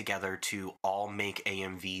getting together to all make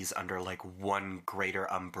AMVs under, like, one greater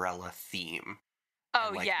umbrella theme. Oh,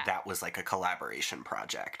 and, like, yeah. that was, like, a collaboration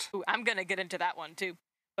project. Ooh, I'm gonna get into that one, too.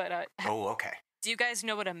 But, Oh, okay. do you guys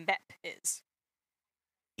know what a MEP is?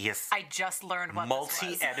 Yes. I just learned what this was.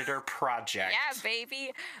 Multi-editor project. Yeah,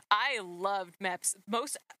 baby. I loved MEPs.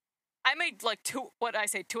 I made like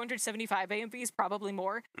 275 AMVs, probably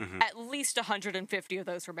more. At least 150 of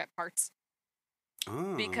those were MEP parts.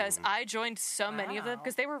 Ooh. Because I joined so many of them,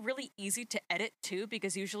 because they were really easy to edit too,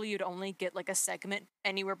 because usually you'd only get like a segment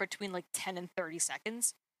anywhere between like 10 and 30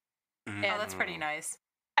 seconds. Oh, that's pretty nice.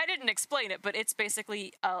 I didn't explain it, but it's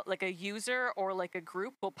basically like a user or like a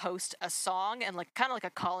group will post a song and like kind of like a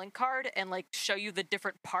calling card and like show you the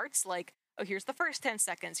different parts. Like, oh, here's the first 10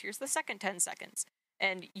 seconds. Here's the second 10 seconds.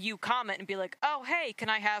 And you comment and be like, oh, hey, can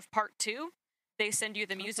I have part 2? They send you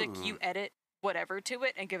the music, you edit whatever to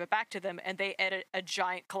it and give it back to them. And they edit a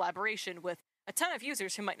giant collaboration with a ton of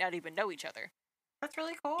users who might not even know each other. That's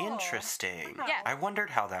really cool. Interesting. Wow. Yeah. I wondered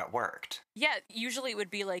how that worked. Yeah, usually it would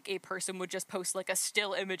be like a person would just post like a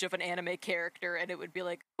still image of an anime character and it would be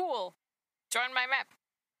like, cool, join my map.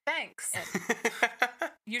 Thanks.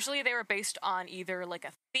 Usually they were based on either like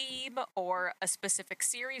a theme or a specific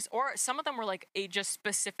series, or some of them were like a just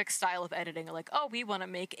specific style of editing. Like, oh, we want to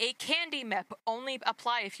make a candy map, only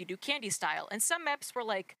apply if you do candy style. And some maps were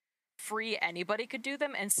like free, anybody could do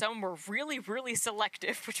them, and some were really, really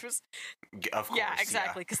selective, which was Of course, yeah,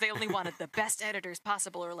 exactly, because they only wanted the best editors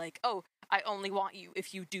possible, or like, oh, I only want you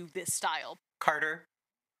if you do this style. Carter,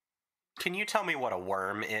 can you tell me what a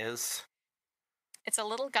worm is? It's a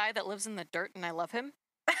little guy that lives in the dirt, and I love him.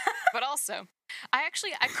 But also, I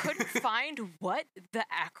couldn't find what the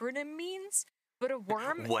acronym means, but a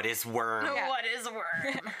worm... What is worm? Yeah. What is a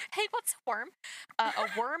worm? Hey, what's a worm? A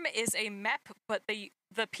worm is a map, but the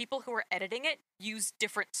people who are editing it use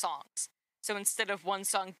different songs. So instead of one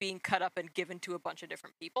song being cut up and given to a bunch of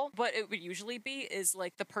different people, what it would usually be is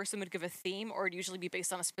like the person would give a theme, or it'd usually be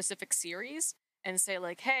based on a specific series, and say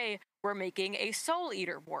like, hey, we're making a Soul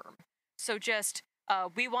Eater worm. So just...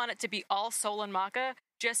 we want it to be all Soul and Maka.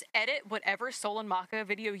 Just edit whatever Soul and Maka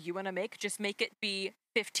video you want to make. Just make it be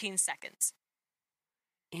 15 seconds.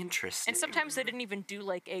 Interesting. And sometimes they didn't even do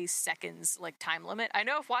like a seconds like time limit. I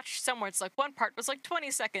know I've watched somewhere it's like one part was like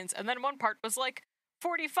 20 seconds and then one part was like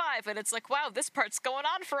 45, and it's like, wow, this part's going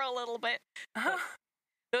on for a little bit.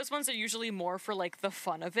 Those ones are usually more for like the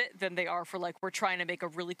fun of it than they are for like, we're trying to make a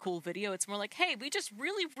really cool video. It's more like, hey, we just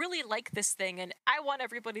really, really like this thing, and I want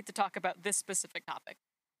everybody to talk about this specific topic.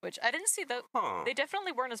 Which I didn't see they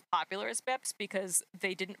definitely weren't as popular as BEPs because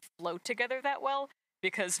they didn't flow together that well.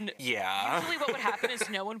 Because usually what would happen is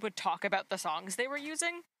no one would talk about the songs they were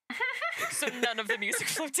using. So none of the music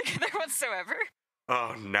flowed together whatsoever.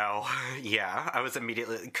 Oh no. Yeah, I was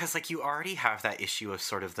immediately, because like you already have that issue of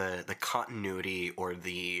sort of the continuity or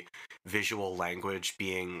the visual language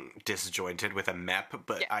being disjointed with a map,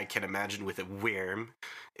 but I can imagine with a worm,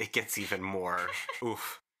 it gets even more.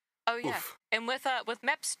 Oof. Oh yeah. Oof. And with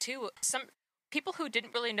MEPs too, some people who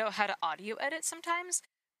didn't really know how to audio edit sometimes,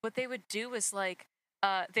 what they would do is like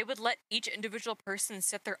they would let each individual person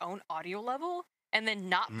set their own audio level, and then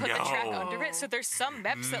not put the track under it. So there's some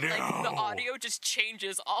maps that like the audio just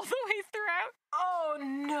changes all the way throughout. Oh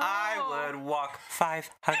no! I would walk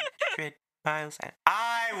 500 miles and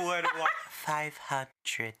I would walk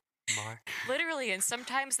 500 more. Literally, and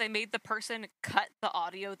sometimes they made the person cut the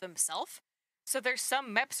audio themselves. So there's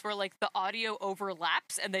some maps where like the audio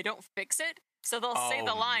overlaps and they don't fix it. So they'll say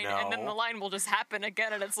the line and then the line will just happen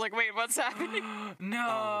again and it's like, wait, what's happening? No.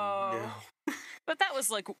 Oh, no. But that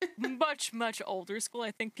was like much, much older school.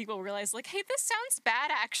 I think people realized like, hey, this sounds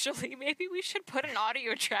bad actually. Maybe we should put an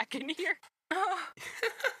audio track in here.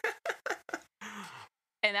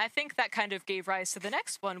 And I think that kind of gave rise to the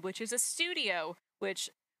next one, which is a studio. Which,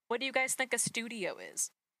 what do you guys think a studio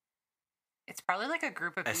is? It's probably like a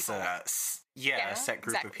group of people. A set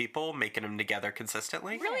group of people making them together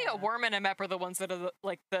consistently. Really, a worm and a mep are the ones that are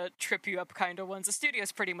like the trip you up kind of ones. A studio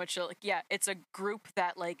is pretty much like, yeah, it's a group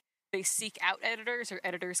that like they seek out editors or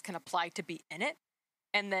editors can apply to be in it.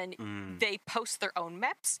 And then they post their own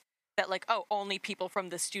meps that like, oh, only people from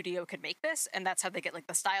the studio can make this. And that's how they get like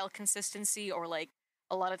the style consistency, or like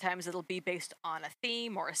a lot of times it'll be based on a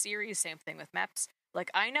theme or a series. Same thing with meps.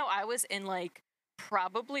 Like I know I was in like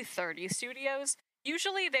probably 30 studios.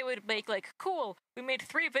 Usually they would make like, cool, we made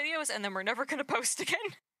 3 videos and then we're never going to post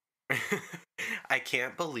again. I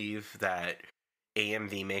can't believe that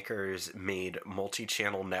AMV makers made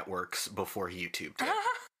multi-channel networks before YouTube did.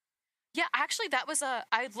 Yeah, actually that was I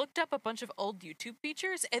looked up a bunch of old YouTube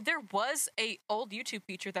features and there was a old YouTube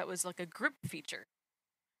feature that was like a group feature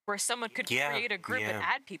where someone could create a group and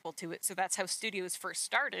add people to it. So that's how studios first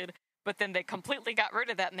started. But then they completely got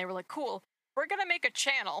rid of that and they were like, cool, we're going to make a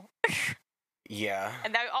channel. Yeah.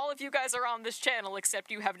 And now all of you guys are on this channel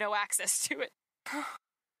except you have no access to it.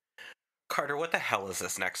 Carter, what the hell is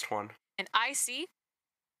this next one? An IC?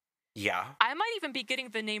 Yeah. I might even be getting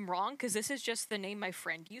the name wrong because this is just the name my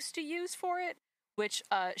friend used to use for it, which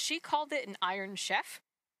she called it an Iron Chef.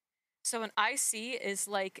 So an IC is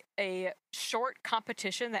like a short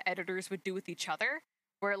competition that editors would do with each other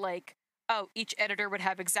where like, oh, each editor would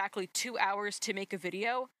have exactly 2 hours to make a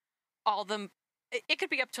video. All of them, it could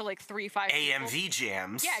be up to like 3-5 AMV people.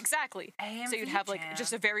 jams. Yeah, exactly. AMV so you'd have like jam.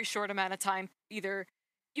 just a very short amount of time. Either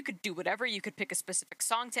you could do whatever, you could pick a specific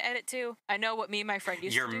song to edit to. I know what me and my friend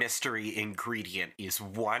used Your to do. mystery ingredient is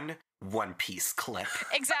one One Piece clip.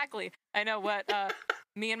 Exactly. I know what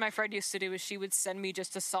me and my friend used to do is she would send me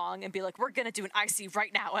just a song and be like, we're going to do an IC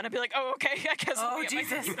right now. And I'd be like, oh, okay, I guess I'll be at my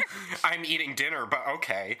Jesus. computer. I'm eating dinner, but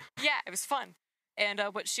okay. Yeah, it was fun. And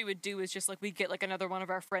what she would do is just like, we'd get like another one of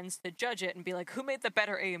our friends to judge it and be like, who made the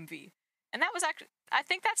better AMV? And that was actually, I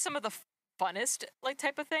think that's some of the funnest like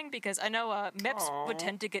type of thing, because I know MIPS would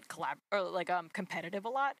tend to get competitive a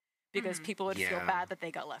lot because people would feel bad that they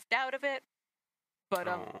got left out of it. But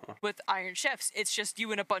with Iron Chefs, it's just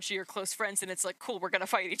you and a bunch of your close friends, and it's like, cool, we're gonna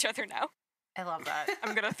fight each other now. I love that.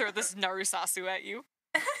 I'm gonna throw this Narusasu at you.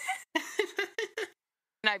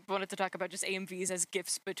 And I wanted to talk about just AMVs as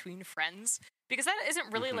gifts between friends, because that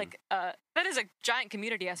isn't really like that is a giant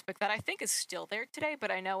community aspect that I think is still there today.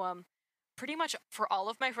 But I know pretty much for all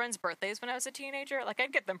of my friends' birthdays when I was a teenager, like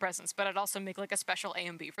I'd get them presents, but I'd also make like a special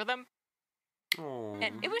AMV for them. Aww.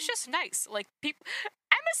 And it was just nice. Like people,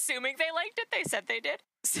 I'm assuming they liked it. They said they did.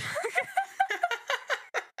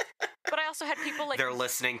 But I also had people like they're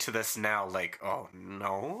listening to this now, like, oh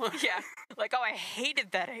no. Yeah, like, oh, I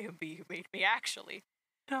hated that AMV you made me actually.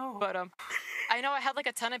 No. But I know I had like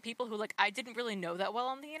a ton of people who like I didn't really know that well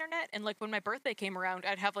on the internet, and like when my birthday came around,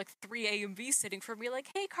 I'd have like 3 AMVs sitting for me, like,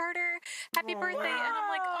 "Hey Carter, happy birthday!" And I'm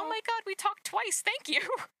like, "Oh my god, we talked twice. Thank you."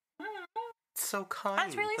 So kind.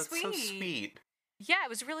 That's really so sweet. Yeah, it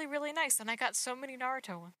was really, really nice, and I got so many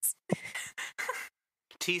Naruto ones.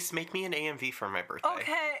 Teese, make me an AMV for my birthday.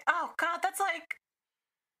 Okay. Oh god, that's like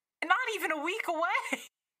not even a week away.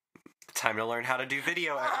 Time to learn how to do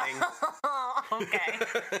video editing. Okay.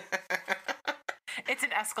 It's an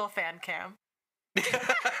Eskel fan cam. It's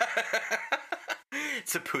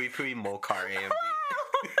a Pui Pui Molcar AMV.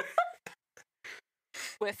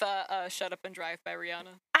 With Shut Up and Drive by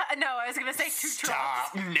Rihanna. No, I was gonna say 2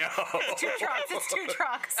 Stop. trucks. No. 2 trucks. It's 2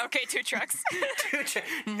 trucks. Okay, 2 trucks.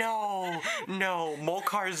 No.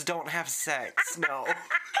 Molcars don't have sex. No.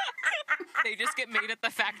 They just get made at the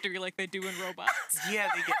factory like they do in robots. Yeah,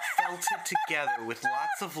 they get felted together with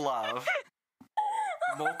lots of love.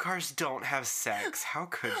 Molcars don't have sex. How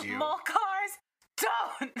could you? Molcars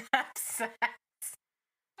don't have sex.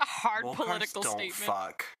 A hard Molcars political don't statement.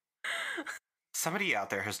 fuck. Somebody out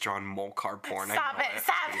there has drawn Molcar porn. Stop it.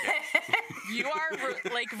 You are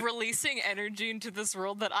releasing energy into this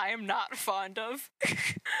world that I am not fond of.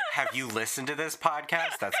 Have you listened to this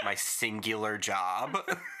podcast? That's my singular job.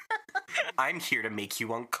 I'm here to make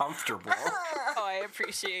you uncomfortable. Oh, I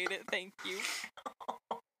appreciate it. Thank you.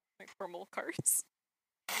 My formal cards.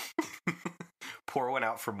 Pour one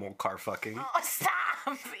out for Molcar fucking. Oh, stop!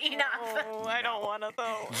 Enough! Oh, I don't want to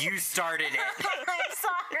though. You started it. I'm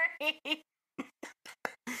sorry.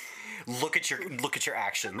 Look at your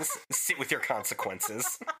actions. Sit with your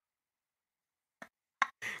consequences.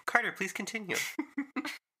 Carter, please continue.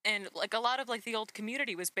 And like a lot of like the old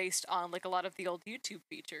community was based on like a lot of the old YouTube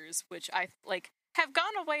features, which I like have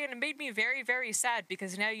gone away, and it made me very, very sad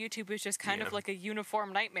because now YouTube is just kind of like a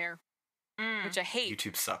uniform nightmare, which I hate.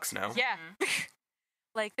 YouTube sucks now. Yeah.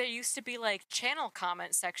 Like there used to be like channel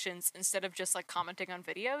comment sections instead of just like commenting on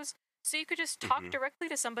videos. So you could just talk directly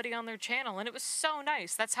to somebody on their channel, and it was so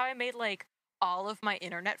nice. That's how I made like all of my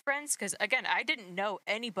internet friends, because again, I didn't know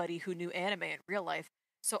anybody who knew anime in real life.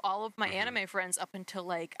 So all of my anime friends up until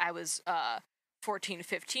like I was 14,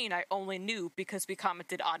 15, I only knew because we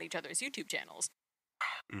commented on each other's YouTube channels.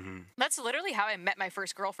 That's literally how I met my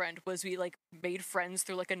first girlfriend, was we like made friends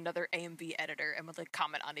through like another AMV editor and would like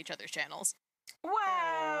comment on each other's channels.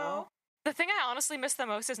 Wow. The thing I honestly miss the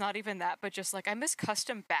most is not even that, but just like I miss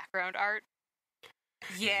custom background art.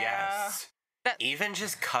 Yeah. Yes. Even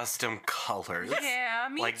just custom colors. Yeah,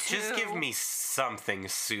 me like, too. just give me something,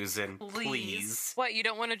 Susan. Please. What, you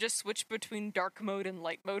don't want to just switch between dark mode and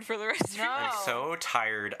light mode for the rest of your life? I'm so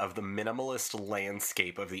tired of the minimalist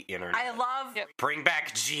landscape of the internet. I love... Bring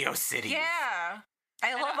back GeoCities. Yeah.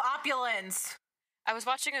 I love opulence. I was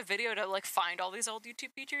watching a video to like find all these old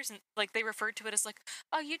YouTube features, and like they referred to it as like,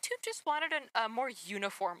 oh, YouTube just wanted a more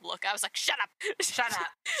uniform look. I was like, shut up. Shut up.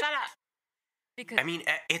 Shut up. Because I mean,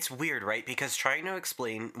 it's weird, right? Because trying to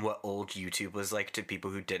explain what old YouTube was like to people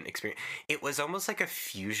who didn't experience it was almost like a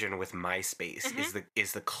fusion with MySpace.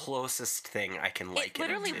 Is the closest thing I can like. It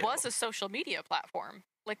literally was a social media platform,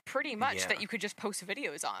 like pretty much that you could just post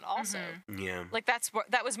videos on. Also, yeah, like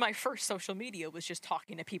that was my first social media, was just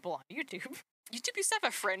talking to people on YouTube. YouTube used to have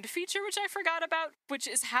a friend feature, which I forgot about, which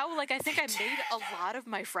is how like I think I made a lot of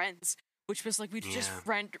my friends. Which was like, we'd just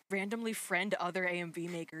randomly friend other AMV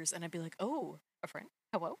makers, and I'd be like, oh, a friend?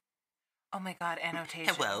 Hello? Oh my god,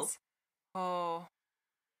 annotations. Hello? Oh.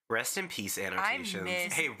 Rest in peace,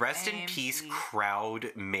 annotations. Hey, rest in peace,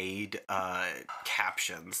 crowd-made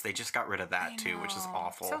captions. They just got rid of that, too, which is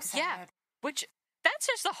awful. So sad. Yeah, which, that's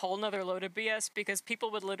just a whole nother load of BS, because people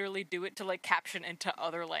would literally do it to, like, caption into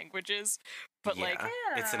other languages. But,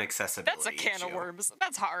 it's an accessibility that's a can of worms.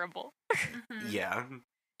 That's horrible. Yeah.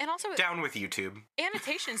 And also, down with YouTube.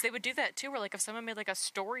 Annotations, they would do that too, where like if someone made like a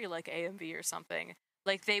story like AMV or something,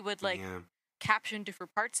 like they would like caption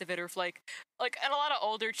different parts of it, or if like in a lot of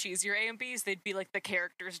older cheesier AMVs, they'd be like the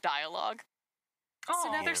character's dialogue.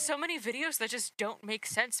 So now there's so many videos that just don't make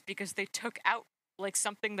sense because they took out like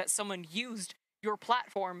something that someone used your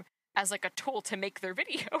platform as like a tool to make their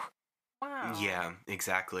video. Wow. Yeah,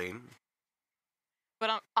 exactly.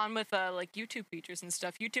 But on with like YouTube features and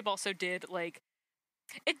stuff, YouTube also did like,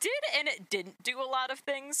 it did and it didn't do a lot of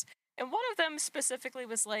things. And one of them specifically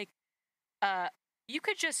was like, you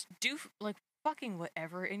could just do like fucking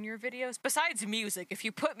whatever in your videos. Besides music. If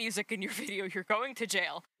you put music in your video, you're going to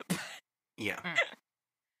jail. Yeah.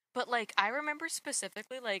 But like, I remember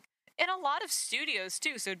specifically like, in a lot of studios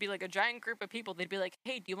too, so it'd be like a giant group of people, they'd be like,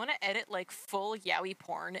 hey, do you want to edit like full yaoi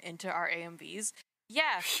porn into our AMVs?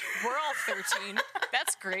 Yeah, we're all 13.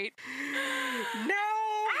 That's great. No!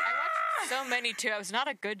 I watched so many too. I was not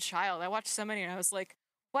a good child. I watched so many and I was like,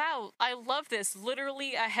 wow, I love this.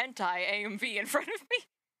 Literally a hentai AMV in front of me.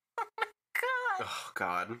 Oh my god. Oh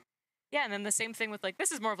god. Yeah, and then the same thing with like,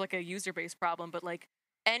 this is more of like a user-based problem, but like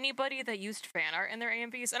anybody that used fan art in their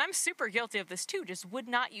AMVs, and I'm super guilty of this too, just would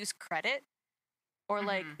not use credit. Or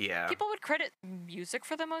like, people would credit music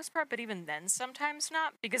for the most part, but even then sometimes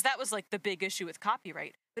not, because that was like the big issue with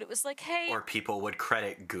copyright. But it was like, hey... Or people would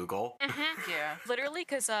credit Google. Yeah. Literally,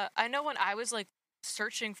 because I know when I was like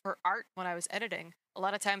searching for art when I was editing, a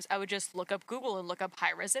lot of times I would just look up Google and look up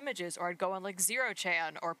high-res images, or I'd go on like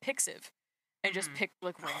ZeroChan or Pixiv and just pick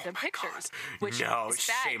like random pictures. Which no, is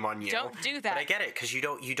bad. shame on you. Don't do that. But I get it, because you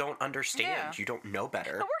don't understand. Yeah. You don't know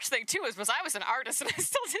better. The worst thing too was I was an artist and I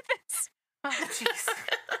still did this. Oh, jeez.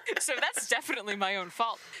 So that's definitely my own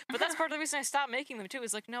fault. But that's part of the reason I stopped making them too.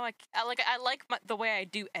 Is like, no, I like the way I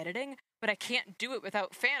do editing, but I can't do it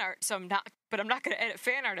without fan art. So I'm not going to edit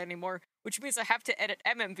fan art anymore, which means I have to edit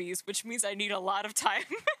MMVs, which means I need a lot of time.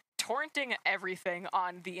 Torrenting everything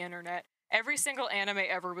on the internet. Every single anime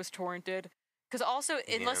ever was torrented. Because also,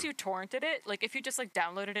 unless you torrented it, like if you just like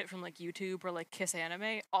downloaded it from like YouTube or like Kiss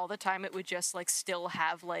Anime, all the time it would just like still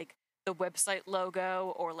have like the website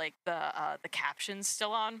logo or like the captions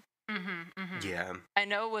still on. Yeah. I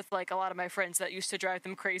know with like a lot of my friends that used to drive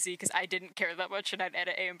them crazy because I didn't care that much and I'd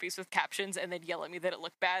edit AMVs with captions and they'd yell at me that it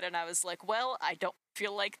looked bad, and I was like, well, I don't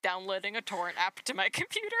feel like downloading a torrent app to my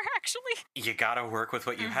computer, actually. You gotta work with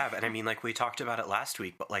what you have. And I mean, like, we talked about it last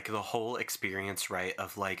week, but like the whole experience, right,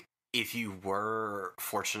 of like, if you were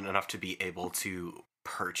fortunate enough to be able to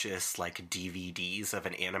purchase like DVDs of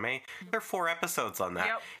an anime, there are 4 episodes on that.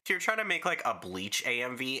 Yep. If you're trying to make like a Bleach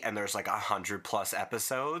AMV and there's like 100+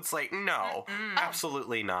 episodes, like, no,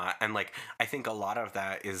 absolutely not. And like, I think a lot of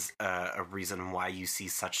that is a reason why you see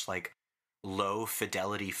such like low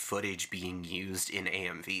fidelity footage being used in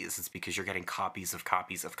AMVs. It's because you're getting copies of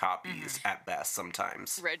copies of copies at best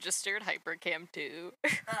sometimes. Registered Hypercam 2.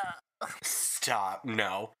 Stop.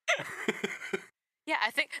 No. Yeah,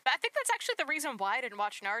 I think that's actually the reason why I didn't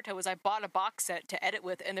watch Naruto. Was I bought a box set to edit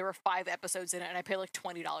with, and there were 5 episodes in it, and I paid like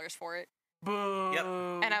 $20 for it. Boo. Yep.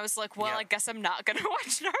 And I was like, well, I guess I'm not gonna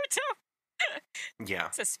watch Naruto. Yeah.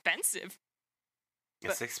 It's expensive.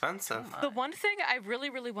 It's expensive. The one thing I really,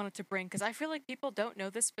 really wanted to bring, because I feel like people don't know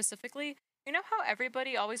this specifically, you know how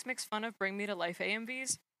everybody always makes fun of Bring Me to Life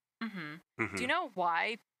AMVs? Do you know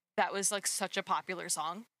why that was like such a popular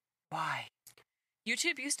song? Why?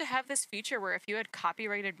 YouTube used to have this feature where if you had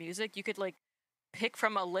copyrighted music, you could like pick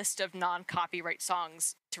from a list of non-copyright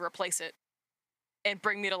songs to replace it. And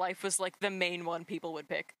Bring Me to Life was like the main one people would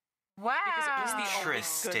pick. Wow. Because it was the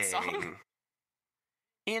only good song.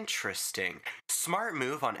 Interesting. Smart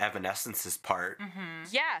move on Evanescence's part.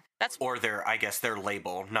 Yeah, that's or their, I guess, their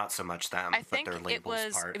label, not so much them, I think but their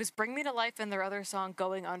label's part. It was Bring Me to Life and their other song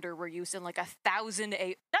Going Under were used in like 1,000, not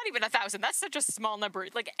even 1,000, that's such a small number,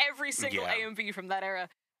 like every single AMV from that era,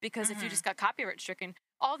 because if you just got copyright stricken,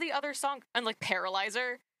 all the other songs, and like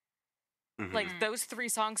Paralyzer, like those 3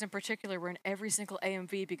 songs in particular were in every single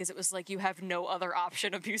AMV because it was like you have no other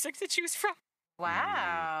option of music to choose from.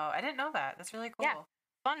 Wow, I didn't know that. That's really cool. Yeah.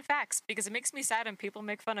 Fun facts, because it makes me sad and people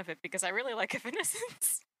make fun of it because I really like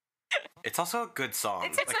Evanescence. It's also a good song.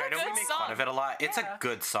 It's a I know we good make song. fun of it a lot. It's a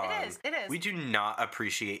good song. It is. We do not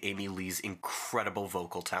appreciate Amy Lee's incredible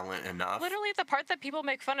vocal talent enough. Literally, the part that people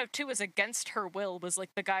make fun of too is against her will was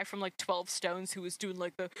like the guy from like 12 Stones who was doing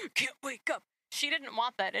like the can't wake up. She didn't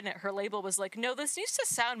want that in it. Her label was like, no, this needs to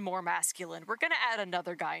sound more masculine. We're gonna add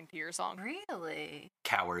another guy into your song. Really?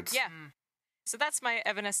 Cowards. Yeah. So that's my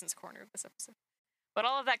Evanescence corner of this episode. But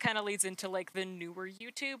all of that kind of leads into like the newer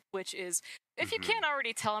YouTube, which is, if you can't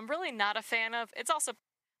already tell, I'm really not a fan of. It's also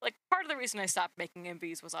like part of the reason I stopped making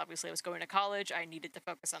MVs was obviously I was going to college. I needed to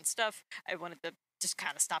focus on stuff. I wanted to just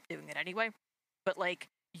kind of stop doing it anyway. But like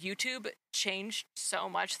YouTube changed so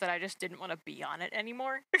much that I just didn't want to be on it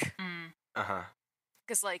anymore.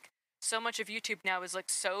 Because like so much of YouTube now is like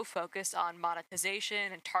so focused on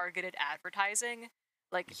monetization and targeted advertising.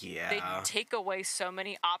 Like, they take away so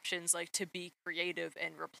many options, like, to be creative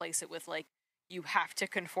and replace it with, like, you have to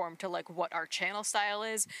conform to, like, what our channel style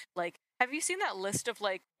is. Like, have you seen that list of,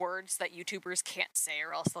 like, words that YouTubers can't say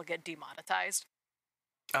or else they'll get demonetized?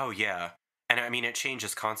 Oh, yeah. And, I mean, it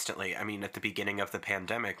changes constantly. I mean, at the beginning of the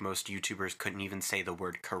pandemic, most YouTubers couldn't even say the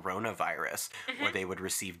word coronavirus, or they would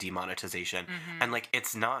receive demonetization. And, like,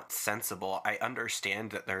 it's not sensible. I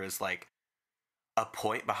understand that there is, like, a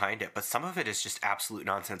point behind it, but some of it is just absolute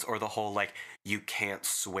nonsense. Or the whole like you can't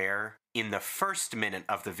swear in the first minute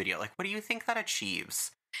of the video. Like, what do you think that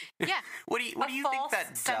achieves? Yeah. what do you think that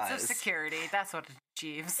does? Sense of security. That's what it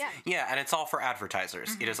achieves. Yeah, and it's all for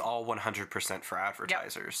advertisers. It is all 100% for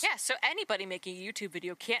advertisers. Yeah, so anybody making a YouTube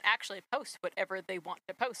video can't actually post whatever they want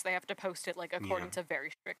to post. They have to post it like according to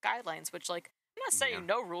very strict guidelines, which like I'm not saying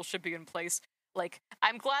no rules should be in place. Like,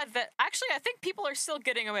 I'm glad that... Actually, I think people are still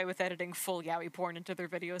getting away with editing full yaoi porn into their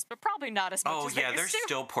videos, but probably not as much as they used there's to.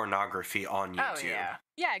 still pornography on YouTube. Oh, yeah.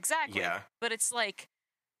 Yeah, exactly. Yeah. But it's like,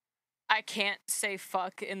 I can't say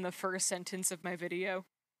fuck in the first sentence of my video.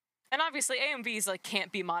 And obviously, AMVs, like,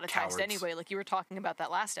 can't be monetized Cowards. anyway. Like, you were talking about that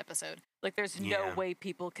last episode. Like, there's no way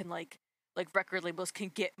people can, like record labels can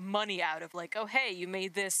get money out of, like, oh, hey, you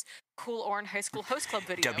made this cool Orange High School Host Club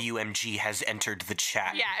video. WMG has entered the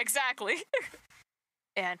chat. Yeah, exactly.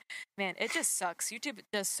 And, man, it just sucks. YouTube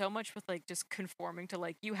does so much with, like, just conforming to,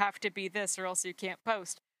 like, you have to be this or else you can't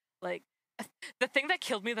post. Like, the thing that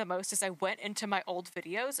killed me the most is I went into my old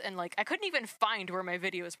videos and, like, I couldn't even find where my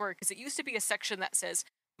videos were because it used to be a section that says,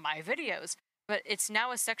 my videos. But it's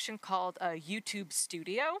now a section called YouTube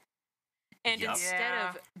Studio. And instead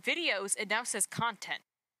of videos, it now says content.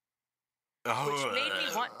 Which made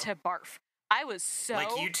me want to barf. I was so... Like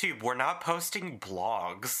YouTube, we're not posting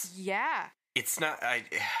blogs. Yeah. It's not.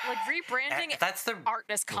 Like rebranding That's the art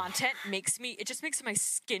as content it just makes my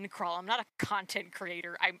skin crawl. I'm not a content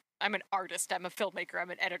creator. I'm an artist. I'm a filmmaker.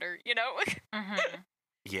 I'm an editor. You know.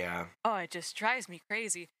 Yeah. Oh, it just drives me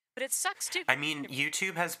crazy. But it sucks too. I mean,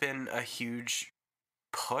 YouTube has been a huge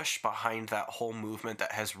push behind that whole movement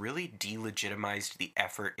that has really delegitimized the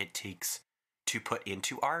effort it takes to put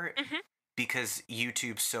into art. Because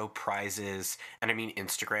YouTube so prizes, and I mean,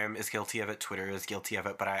 Instagram is guilty of it, Twitter is guilty of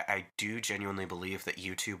it, but I do genuinely believe that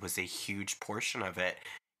YouTube was a huge portion of it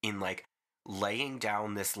in like laying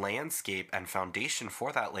down this landscape and foundation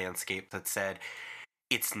for that landscape that said,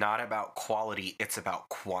 it's not about quality, it's about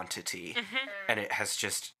quantity. And it has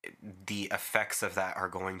just, the effects of that are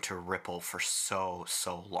going to ripple for so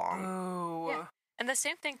long. Ooh. Yeah. And the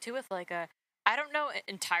same thing too with like I don't know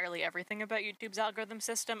entirely everything about YouTube's algorithm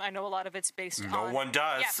system. I know a lot of it's based on... No one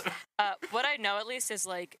does. Yeah. What I know at least is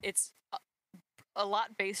like it's a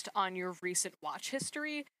lot based on your recent watch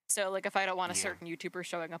history. So like if I don't want a certain YouTuber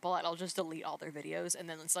showing up a lot, I'll just delete all their videos. And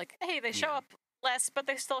then it's like, hey, they show up less, but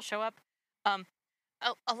they still show up.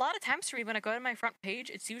 A lot of times for me, when I go to my front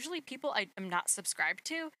page, it's usually people I am not subscribed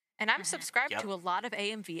to. And I'm subscribed to a lot of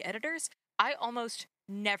AMV editors. I almost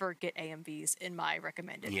never get AMVs in my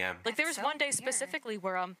recommended. Yeah. Like there was so one day weird. specifically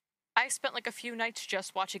where I spent like a few nights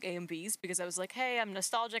just watching AMVs because I was like, hey, I'm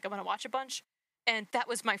nostalgic, I want to watch a bunch. And that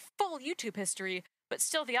was my full YouTube history, but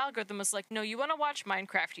still the algorithm was like, no, you want to watch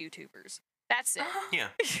Minecraft YouTubers. That's it. Yeah.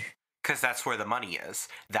 Because that's where the money is.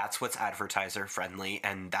 That's what's advertiser friendly,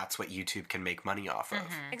 and that's what YouTube can make money off of.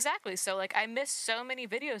 Exactly. So like I miss so many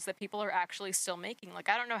videos that people are actually still making. Like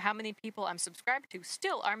I don't know how many people I'm subscribed to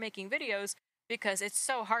still are making videos because it's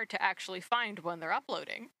so hard to actually find when they're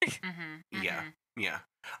uploading. Yeah.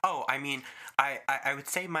 Oh, I mean, I would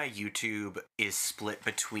say my YouTube is split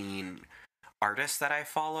between artists that I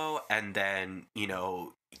follow and then, you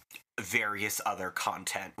know, various other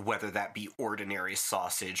content, whether that be ordinary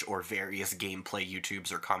sausage or various gameplay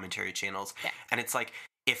YouTubes or commentary channels. Yeah. And it's like,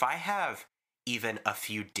 if I have even a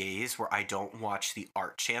few days where I don't watch the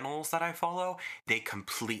art channels that I follow, they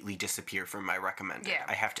completely disappear from my recommended. Yeah.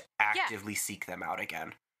 I have to actively seek them out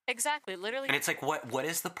again. Exactly. Literally. And it's like, what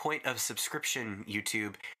is the point of subscription,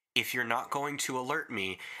 YouTube, if you're not going to alert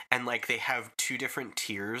me? And like they have two different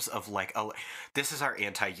tiers of like, this is our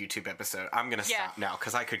anti-YouTube episode. I'm gonna stop now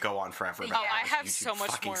because I could go on forever about I have YouTube so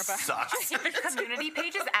much fucking more about sucks. The community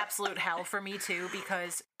page is absolute hell for me too,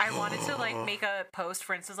 because I wanted to like make a post,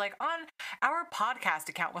 for instance, like on our podcast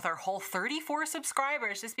account with our whole 34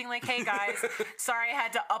 subscribers, just being like, hey guys, sorry I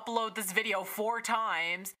had to upload this video 4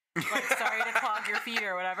 times. Like, sorry to clog your feed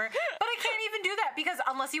or whatever. But I can't even do that because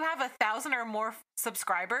unless you have 1,000 or more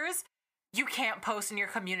subscribers, you can't post in your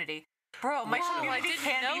community. Bro, my community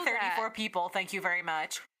can be 34 people. Thank you very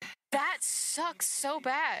much. That sucks so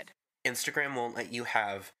bad. Instagram won't let you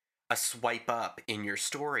have a swipe up in your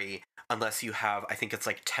story unless you have, I think it's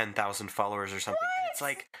like 10,000 followers or something. And it's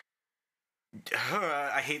like,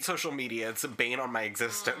 I hate social media. It's a bane on my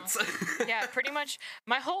existence. Yeah, pretty much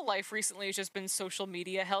my whole life recently has just been social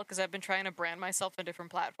media hell because I've been trying to brand myself on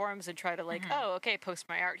different platforms and try to like, oh, okay, post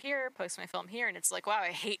my art here, post my film here, and it's like, wow, I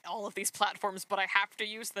hate all of these platforms, but I have to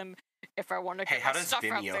use them if I want to get my stuff out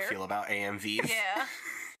there. Hey, how does Vimeo feel about AMVs? Yeah.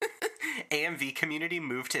 AMV community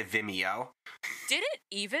moved to Vimeo. Did it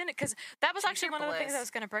even? Because that was actually one of the things bliss. I was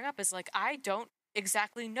going to bring up is like, I don't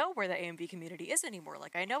exactly know where the AMV community is anymore.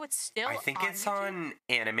 Like, I know it's still I think it's YouTube. on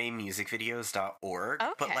animemusicvideos.org,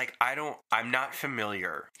 but Okay. like I'm not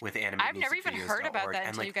familiar with anime. I've never even heard about that and,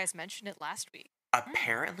 until like, you guys mentioned it last week.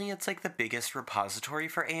 apparently it's like the biggest repository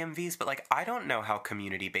for AMVs, but like I don't know how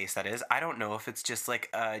community based that is. I don't know if it's just like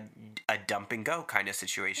a dump and go kind of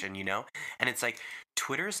situation, you know? And it's like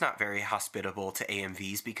Twitter's not very hospitable to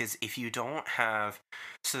AMVs because if you don't have,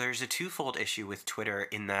 so there's a twofold issue with Twitter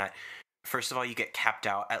in that first of all you get capped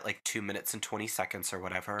out at like 2 minutes and 20 seconds or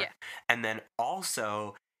whatever. Yeah. And then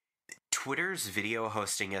also Twitter's video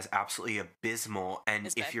hosting is absolutely abysmal, and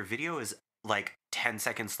It's if bad. your video is like 10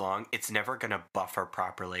 seconds long, it's never gonna buffer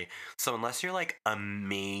properly. So unless you're like a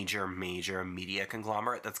major media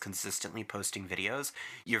conglomerate that's consistently posting videos,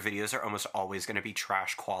 your videos are almost always gonna be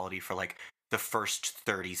trash quality for like the first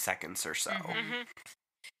 30 seconds or so. Mm-hmm.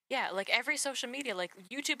 Yeah, like every social media, like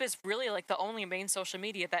YouTube is really like the only main social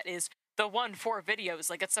media that is the one for videos.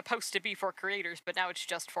 Like it's supposed to be for creators, but now it's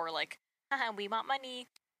just for like, haha, we want money.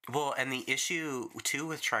 Well, and the issue, too,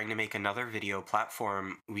 with trying to make another video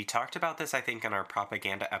platform, we talked about this, I think, in our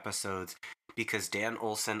propaganda episodes, because Dan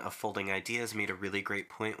Olson of Folding Ideas made a really great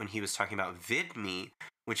point when he was talking about VidMe,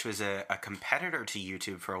 which was a competitor to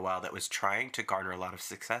YouTube for a while that was trying to garner a lot of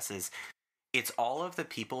successes. It's all of the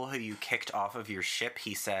people who you kicked off of your ship,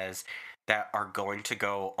 he says, that are going to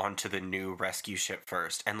go onto the new rescue ship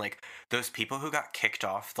first. And like those people who got kicked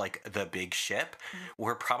off like the big ship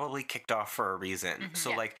were probably kicked off for a reason.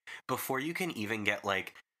 So Yeah. like before you can even get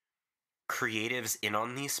like creatives in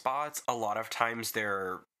on these spots, a lot of times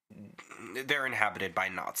they're inhabited by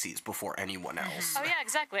Nazis before anyone else. Oh yeah,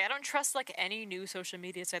 exactly. I don't trust like any new social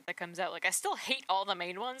media site that comes out. Like I still hate all the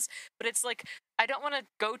main ones, but it's like I don't want to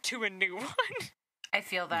go to a new one. I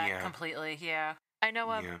feel that Yeah. completely. Yeah. I know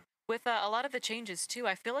Yeah. with a lot of the changes too,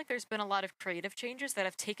 I feel like there's been a lot of creative changes that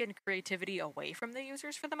have taken creativity away from the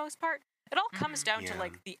users for the most part. It all comes down to Yeah.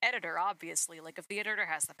 like the editor, obviously. Like if the editor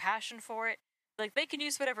has the passion for it, like they can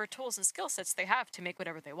use whatever tools and skill sets they have to make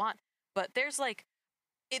whatever they want. But there's like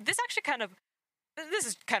this actually this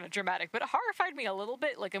is kind of dramatic, but it horrified me a little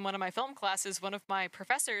bit. Like in one of my film classes, one of my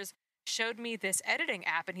professors showed me this editing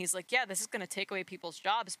app, and he's like, "Yeah, this is going to take away people's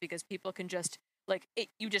jobs because people can just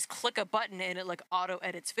you just click a button and it like auto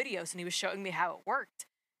edits videos." And he was showing me how it worked,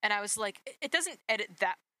 and I was like, "It doesn't edit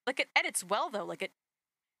that. Like it edits well though. Like it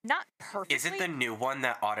not perfectly." Is it the new one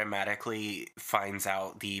that automatically finds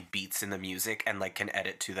out the beats in the music and like can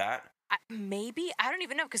edit to that? Maybe I don't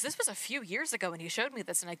even know because this was a few years ago when he showed me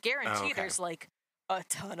this, and I guarantee okay. there's like a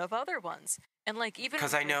ton of other ones. And like even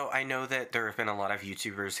Because I know that there have been a lot of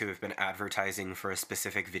YouTubers who have been advertising for a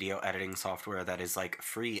specific video editing software that is like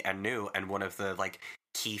free and new, and one of the like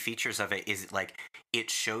key features of it is like it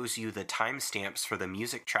shows you the timestamps for the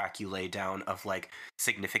music track you lay down of like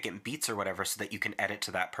significant beats or whatever, so that you can edit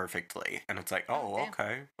to that perfectly. And it's like, oh, damn.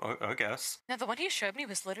 okay, I guess. Now, the one he showed me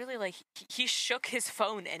was literally like he shook his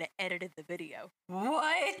phone and it edited the video.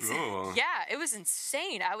 What? Ooh. Yeah, it was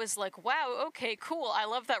insane. I was like, wow, okay, cool. I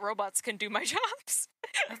love that robots can do my jobs.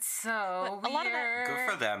 That's so But a lot of that- weird.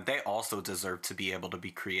 Good for them. They also deserve to be able to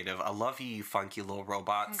be creative. I love you funky little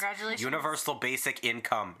robots. Congratulations. Universal basic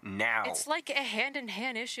income now. It's like a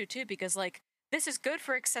hand-in-hand issue, too, because, like, this is good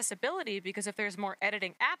for accessibility because if there's more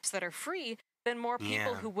editing apps that are free, then more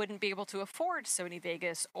people Yeah. who wouldn't be able to afford Sony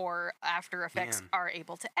Vegas or After Effects Yeah. are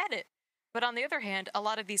able to edit. But on the other hand, a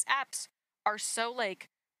lot of these apps are so, like,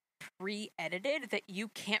 pre-edited that you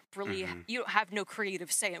can't really you don't have no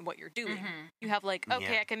creative say in what you're doing. You have like,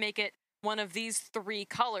 okay, Yeah. I can make it one of these 3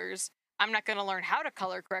 colors. I'm not going to learn how to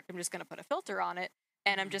color correct. I'm just going to put a filter on it,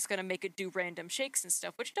 and I'm just going to make it do random shakes and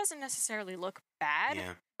stuff, which doesn't necessarily look bad,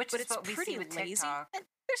 Yeah. Which but is it's what we pretty see with lazy. TikTok. And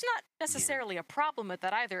there's not necessarily a problem with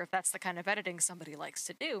that either if that's the kind of editing somebody likes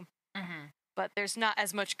to do. But there's not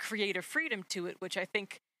as much creative freedom to it, which I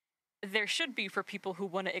think there should be for people who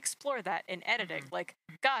want to explore that in editing. Like,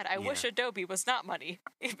 God, I wish Adobe was not money.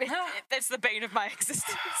 It's the bane of my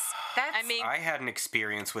existence. That's, I mean, I had an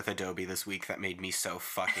experience with Adobe this week that made me so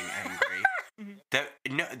fucking angry.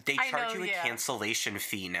 They I charge know, you a yeah. cancellation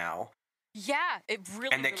fee now. yeah, it really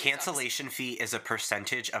And the really cancellation fee is a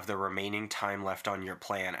percentage of the remaining time left on your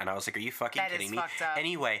plan. And I was like, are you fucking That is kidding me? fucked up.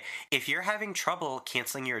 Anyway, if you're having trouble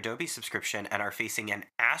canceling your Adobe subscription and are facing an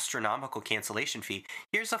astronomical cancellation fee,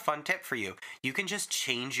 here's a fun tip for you. You can just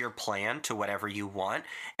change your plan to whatever you want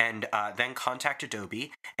and then contact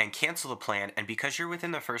Adobe and cancel the plan. And because you're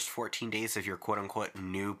within the first 14 days of your quote-unquote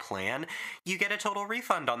new plan, you get a total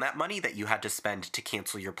refund on that money that you had to spend to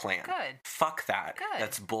cancel your plan. Good. Fuck that. Good.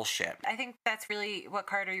 That's bullshit. I think that's really what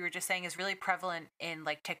Carter you were just saying is really prevalent in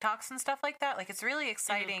like TikToks and stuff like that. Like it's really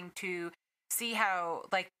exciting to see how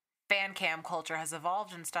like fan cam culture has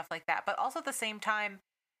evolved and stuff like that. But also at the same time,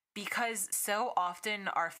 because so often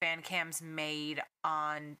are fan cams made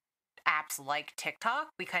on apps like TikTok,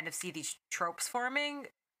 we kind of see these tropes forming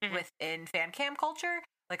within fan cam culture.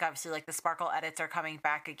 Like obviously like the sparkle edits are coming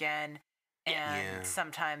back again. And Yeah.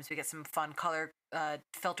 sometimes we get some fun color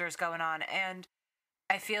filters going on. And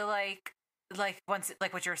I feel like once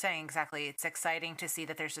like what you were saying exactly, it's exciting to see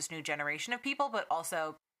that there's this new generation of people, but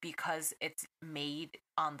also because it's made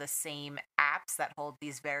on the same apps that hold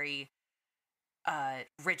these very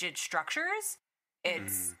rigid structures,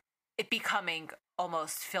 it's it becoming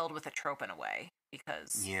almost filled with a trope in a way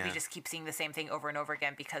because we Yeah. just keep seeing the same thing over and over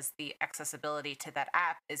again because the accessibility to that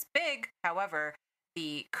app is big. However,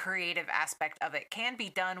 the creative aspect of it can be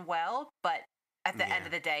done well, but at the end Yeah.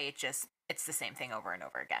 of the day, it's the same thing over and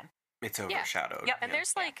over again. It's overshadowed. Yep. And Yeah.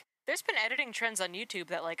 there's been editing trends on YouTube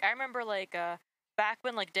that like I remember like back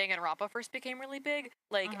when like Danganronpa first became really big,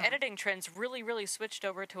 like editing trends really switched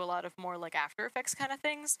over to a lot of more like After Effects kind of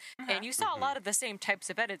things, and you saw a lot of the same types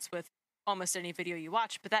of edits with almost any video you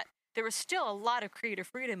watch, but that there was still a lot of creative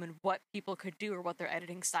freedom in what people could do or what their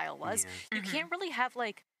editing style was. Yeah. You can't really have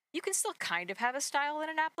like you can still kind of have a style in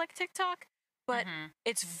an app like TikTok, but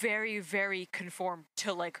it's very conformed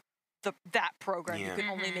to like that program. Yeah. You can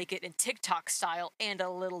only make it in TikTok style and a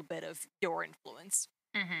little bit of your influence.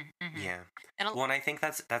 Yeah. And Well, and I think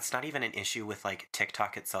that's not even an issue with like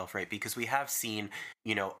TikTok itself, right? Because we have seen,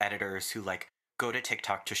 editors who like go to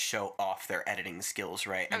TikTok to show off their editing skills,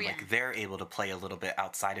 right? Oh, And yeah. like they're able to play a little bit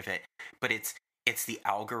outside of it. But it's the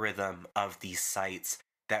algorithm of these sites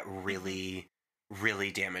that really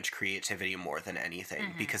really damage creativity more than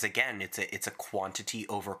anything. Because again, it's a quantity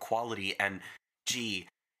over quality, and gee,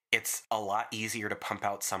 it's a lot easier to pump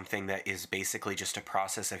out something that is basically just a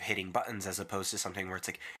process of hitting buttons as opposed to something where it's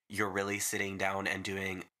like you're really sitting down and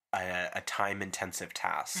doing a time intensive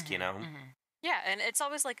task, you know? Yeah, and it's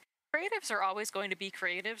always like creatives are always going to be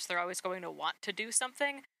creatives. They're always going to want to do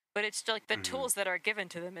something, but it's like the tools that are given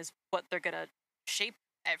to them is what they're going to shape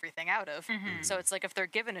everything out of. So it's like if they're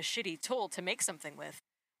given a shitty tool to make something with,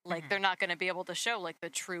 like they're not going to be able to show like the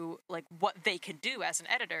true like what they can do as an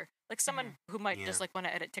editor. Like someone who might just like want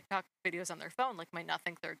to edit TikTok videos on their phone like might not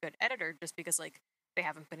think they're a good editor just because like they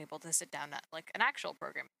haven't been able to sit down at like an actual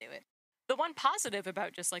program and do it. The one positive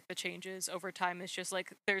about just like the changes over time is just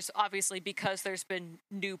like there's obviously because there's been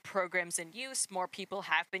new programs in use, more people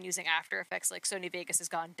have been using After Effects. Like Sony Vegas has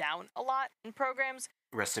gone down a lot in programs.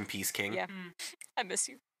 Rest in peace, King. Yeah, I miss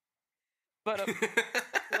you. But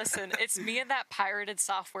listen, it's me and that pirated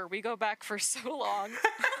software. We go back for so long.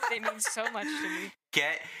 They mean so much to me.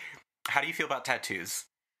 How do you feel about tattoos?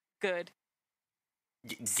 Good.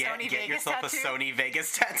 Get yourself tattoo? A Sony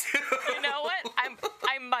Vegas tattoo. You know what?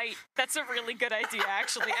 I might. That's a really good idea,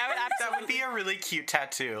 actually. I would absolutely. That would be a really cute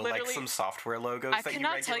tattoo, like some software logos that you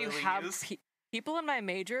regularly use. I cannot tell you how people in my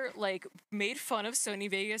major like made fun of Sony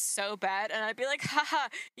Vegas so bad, and I'd be like, haha,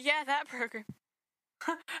 yeah, that program.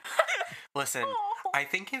 Listen, I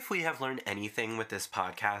think if we have learned anything with this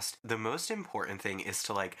podcast, the most important thing is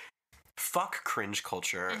to like fuck cringe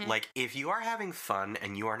culture. Like if you are having fun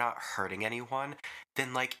and you are not hurting anyone,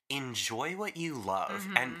 then like enjoy what you love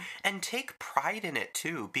and take pride in it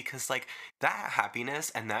too, because like that happiness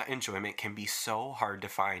and that enjoyment can be so hard to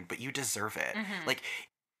find, but you deserve it. Like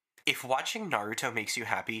if watching Naruto makes you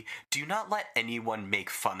happy, do not let anyone make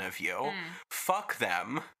fun of you. Fuck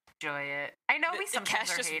them. Enjoy it. I know we sometimes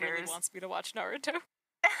Cash are just haters. really wants me to watch Naruto.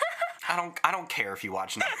 I don't care if you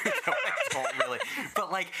watch Naruto. I don't really.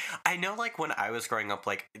 But like I know like when I was growing up,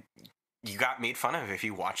 like you got made fun of if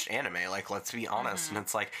you watched anime. Like let's be honest. And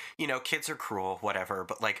it's like, kids are cruel, whatever.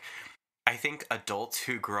 But like I think adults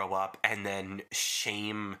who grow up and then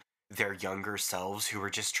shame their younger selves who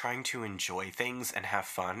are just trying to enjoy things and have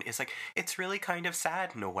fun is like it's really kind of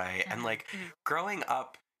sad in a way. And like growing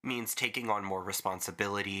up means taking on more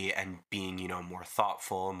responsibility and being, more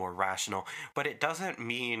thoughtful, more rational. But it doesn't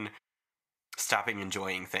mean stopping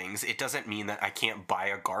enjoying things. It doesn't mean that I can't buy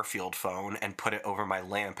a Garfield phone and put it over my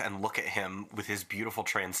lamp and look at him with his beautiful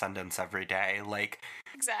transcendence every day. Like,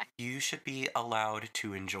 exactly. You should be allowed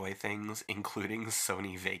to enjoy things, including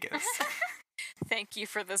Sony Vegas. Thank you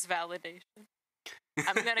for this validation.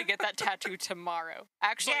 I'm gonna get that tattoo tomorrow.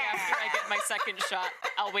 Actually, after I get my second shot,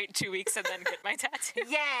 I'll wait 2 weeks and then get my tattoo.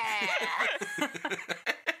 Yeah!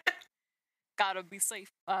 Gotta be safe.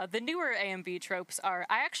 The newer AMV tropes are...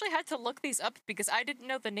 I actually had to look these up because I didn't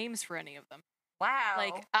know the names for any of them. Wow.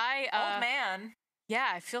 Like, old man.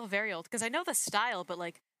 Yeah, I feel very old because I know the style, but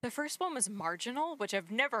like, the first one was Marginal, which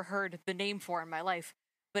I've never heard the name for in my life.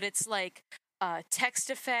 But it's like...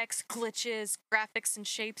 text effects, glitches, graphics, and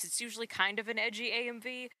shapes. It's usually kind of an edgy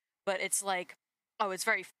AMV, but it's like, it's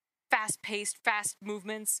very fast-paced, fast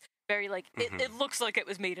movements, very like, it looks like it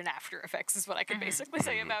was made in After Effects is what I can basically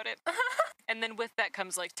say about it. And then with that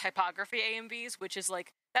comes like typography AMVs, which is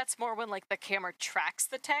like, that's more when like the camera tracks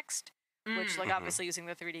the text, which like obviously using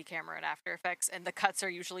the 3D camera in After Effects, and the cuts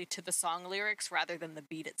are usually to the song lyrics rather than the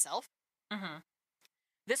beat itself.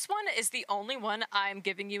 This one is the only one I'm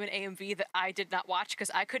giving you an AMV that I did not watch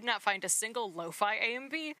because I could not find a single lo-fi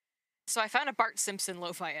AMV. So I found a Bart Simpson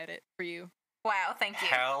lo-fi edit for you. Wow, thank you.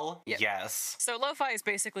 Hell yes. So lo-fi is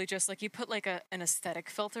basically just like you put like an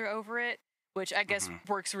aesthetic filter over it, which I guess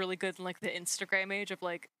works really good in like the Instagram age of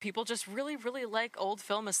like people just really, really like old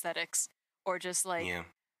film aesthetics or just like,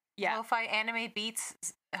 lo-fi anime beats.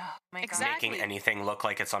 Oh my God. Making anything look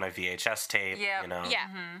like it's on a VHS tape. Yeah. Yeah.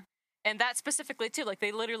 And that specifically, too, like,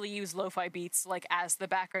 they literally use lo-fi beats, like, as the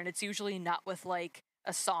background. It's usually not with, like,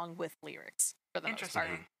 a song with lyrics, for the most part.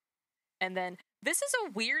 And then, this is a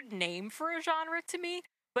weird name for a genre to me,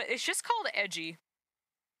 but it's just called edgy.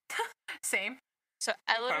 Same. So,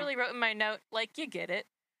 I literally wrote in my note, like, you get it.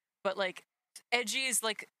 But, like, edgy is,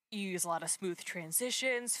 like, you use a lot of smooth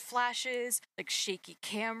transitions, flashes, like, shaky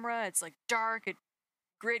camera. It's, like, dark and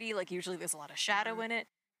gritty. Like, usually there's a lot of shadow in it.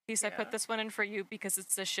 Teese, I put this one in for you because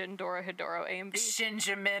it's a Shindora Hidoro AMV.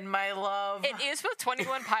 Shinjamin, my love. It is with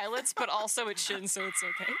 21 Pilots, but also it's Shin, so it's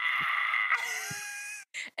okay.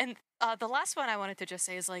 And the last one I wanted to just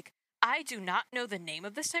say is, like, I do not know the name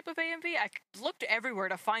of this type of AMV. I looked everywhere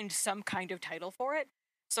to find some kind of title for it.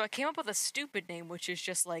 So I came up with a stupid name, which is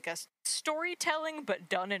just like a storytelling, but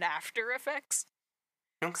done in After Effects.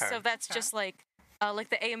 Okay. So that's just like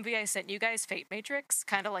the AMV I sent you guys, Fate Matrix,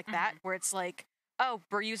 kind of like that, where it's like, oh,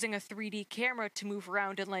 we're using a 3D camera to move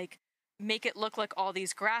around and like make it look like all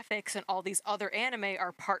these graphics and all these other anime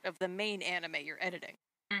are part of the main anime you're editing.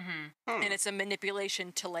 And it's a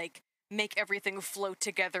manipulation to like make everything flow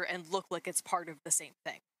together and look like it's part of the same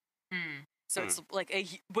thing. So it's like a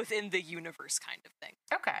within the universe kind of thing.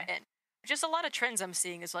 Okay. And just a lot of trends I'm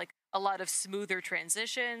seeing is like a lot of smoother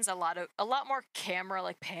transitions, a lot more camera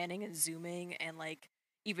like panning and zooming, and like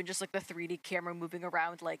even just like the 3D camera moving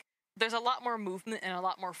around. Like there's a lot more movement and a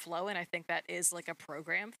lot more flow, and I think that is like a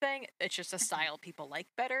program thing. It's just a style people like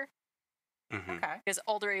better. Okay. Because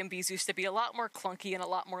older AMVs used to be a lot more clunky and a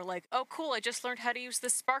lot more like, oh cool, I just learned how to use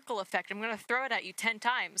this sparkle effect. I'm gonna throw it at you 10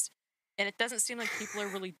 times. And it doesn't seem like people are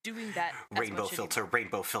really doing that. Rainbow filter,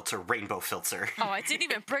 rainbow filter, rainbow filter. Oh, I didn't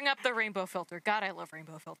even bring up the rainbow filter. God, I love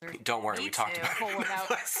rainbow filter. Don't worry, we talked about Pull one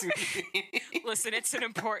out. it. Listen, it's an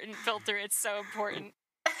important filter. It's so important.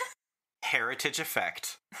 Heritage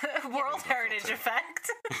effect. World Heritage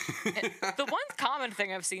effect. The one common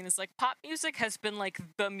thing I've seen is like pop music has been like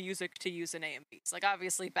the music to use in AMVs. Like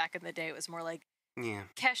obviously back in the day it was more like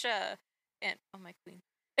Kesha and oh my queen.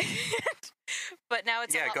 But now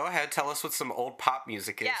it's go ahead, tell us what some old pop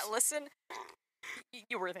music is. Yeah, listen,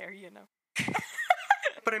 you were there, you know.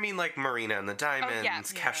 But I mean, like Marina and the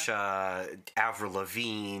Diamonds, Kesha, Avril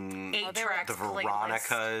Lavigne, the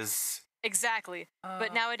Veronicas. Exactly.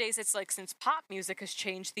 But nowadays it's like since pop music has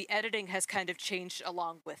changed, the editing has kind of changed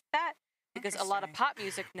along with that. Because a lot of pop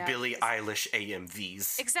music now Billie Eilish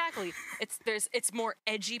AMVs. Exactly. It's more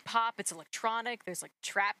edgy pop, it's electronic, there's like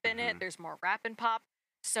trap in it, there's more rap and pop.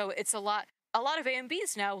 So it's a lot of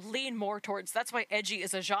AMVs now lean more towards, that's why edgy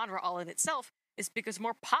is a genre all in itself, is because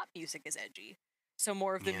more pop music is edgy. So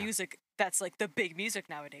more of the music that's like the big music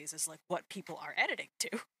nowadays is like what people are editing to.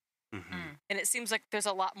 And it seems like there's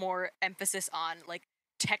a lot more emphasis on like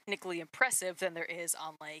technically impressive than there is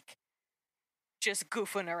on like just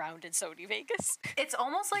goofing around in Sony Vegas. It's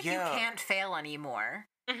almost like you can't fail anymore.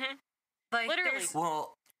 Like literally.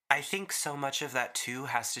 Well, I think so much of that too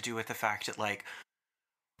has to do with the fact that like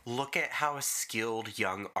look at how skilled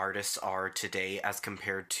young artists are today as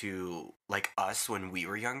compared to like us when we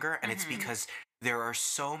were younger, and it's because there are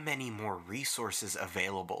so many more resources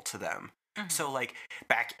available to them. So like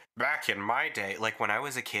back in my day, like when I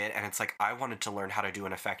was a kid and it's like I wanted to learn how to do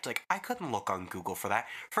an effect, like I couldn't look on Google for that.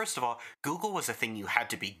 First of all, Google was a thing you had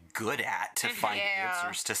to be good at to find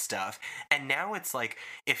answers to stuff. And now it's like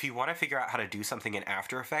if you want to figure out how to do something in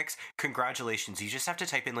After Effects, congratulations, you just have to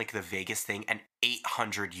type in like the vaguest thing and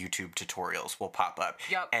 800 YouTube tutorials will pop up.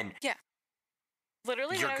 And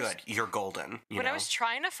literally, you're good. You're golden. When I was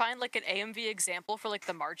trying to find like an AMV example for like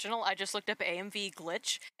the marginal, I just looked up AMV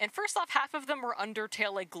glitch, and first off, half of them were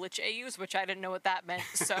Undertale like glitch AUs, which I didn't know what that meant.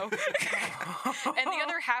 So, and the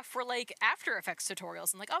other half were like After Effects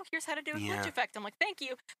tutorials, and like, oh, here's how to do a glitch effect. I'm like, thank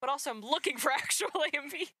you, but also I'm looking for actual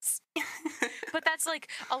AMVs. But that's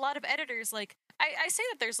like a lot of editors. Like, I say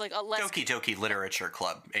that there's like a less Doki Doki Literature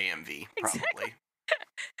Club AMV probably.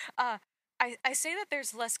 I say that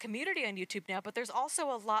there's less community on YouTube now, but there's also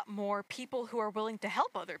a lot more people who are willing to help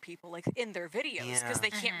other people, like in their videos, because they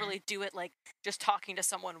can't really do it like just talking to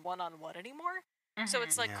someone one-on-one anymore. So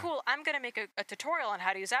it's like, cool, I'm going to make a tutorial on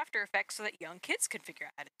how to use After Effects so that young kids can figure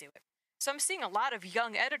out how to do it. So I'm seeing a lot of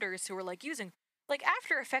young editors who are like using, like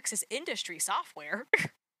After Effects is industry software.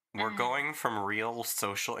 We're going from real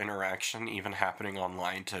social interaction, even happening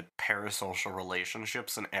online, to parasocial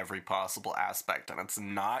relationships in every possible aspect, and it's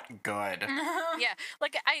not good. Yeah,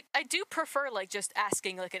 like I do prefer like just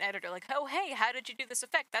asking like an editor, like, oh hey, how did you do this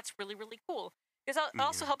effect? That's really, really cool. Because it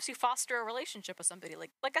also helps you foster a relationship with somebody.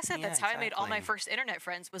 Like I said, that's how I made all my first internet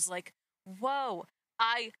friends. Was like, whoa,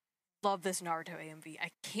 I love this Naruto AMV. I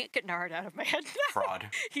can't get Naruto out of my head now. Fraud.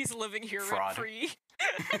 He's living here rent free.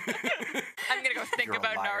 I'm gonna go think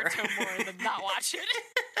about Naruto more than not watch it.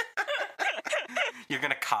 You're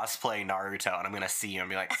gonna cosplay Naruto, and I'm gonna see you and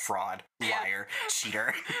be like, fraud, liar,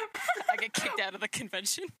 cheater. I get kicked out of the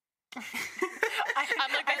convention. I'm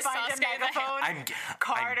like that Sasuke megaphone.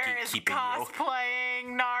 Carter is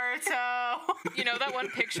cosplaying Naruto. You know that one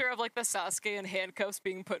picture of like the Sasuke in handcuffs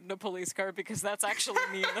being put in a police car, because that's actually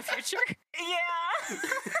me in the future. Yeah.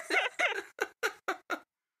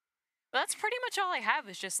 that's pretty much all I have.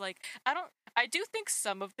 Is just like I do think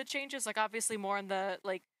some of the changes, like obviously more on the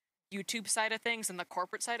like YouTube side of things and the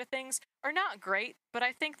corporate side of things, are not great. But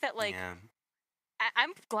I think that like Yeah.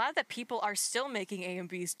 I'm glad that people are still making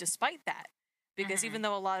AMVs despite that, because even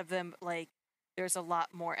though a lot of them like there's a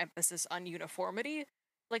lot more emphasis on uniformity,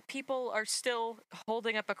 like people are still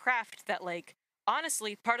holding up a craft that like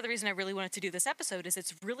honestly part of the reason I really wanted to do this episode is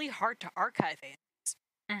it's really hard to archive AMVs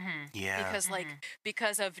Yeah. because like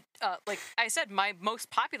because of like I said, my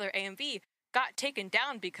most popular AMV got taken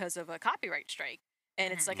down because of a copyright strike,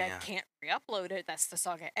 and it's like I Yeah. can't re-upload it. That's the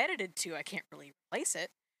song I edited to. I can't really replace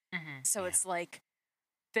it. So Yeah. it's like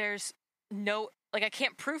there's no like I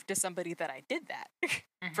can't prove to somebody that I did that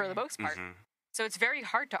for the most part. So it's very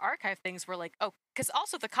hard to archive things where like, oh, because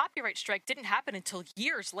also the copyright strike didn't happen until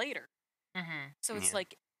years later. So it's Yeah.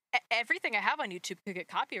 like everything I have on YouTube could get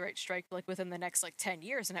copyright strike like within the next like 10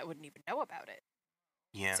 years and I wouldn't even know about it.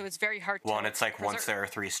 Yeah. So it's very hard Well, to and it's like once preserve. there are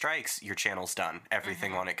 3 strikes, your channel's done.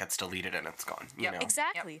 Everything on it gets deleted and it's gone. You know?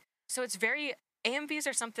 Exactly. So it's very AMVs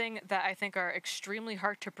are something that I think are extremely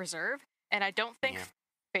hard to preserve, and I don't think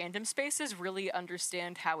fandom spaces really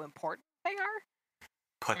understand how important they are.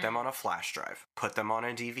 Put them on a flash drive. Put them on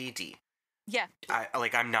a DVD. Yeah.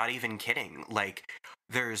 I'm not even kidding. Like,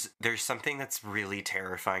 there's something that's really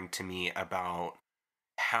terrifying to me about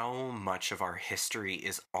how much of our history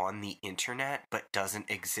is on the internet but doesn't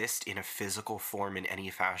exist in a physical form in any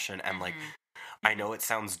fashion. And like, I know it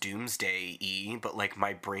sounds doomsday-y, but like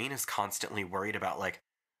my brain is constantly worried about like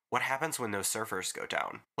what happens when those servers go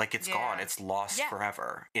down. Like it's gone. It's lost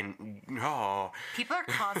forever. People are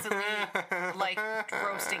constantly like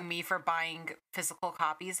roasting me for buying physical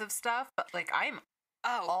copies of stuff, but like I'm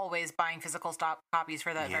always buying physical copies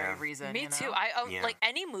for that very reason. Me too. I own like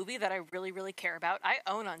any movie that I really, really care about, I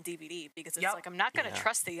own on DVD because it's like I'm not gonna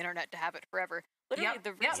trust the internet to have it forever. Literally,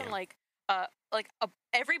 the reason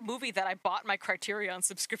every movie that I bought my Criterion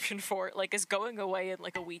subscription for like is going away in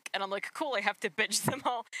like a week, and I'm like, cool, I have to binge them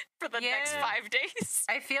all for the next 5 days.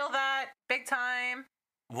 I feel that big time.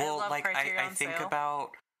 Well, I think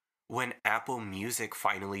about when Apple Music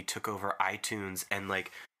finally took over iTunes, and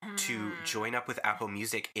like to join up with Apple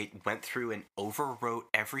Music, it went through and overwrote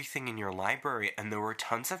everything in your library, and there were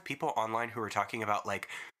tons of people online who were talking about like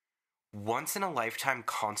once in a lifetime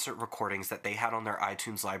concert recordings that they had on their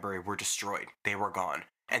iTunes library were destroyed. They were gone.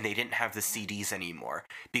 And they didn't have the CDs anymore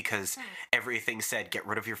because everything said, get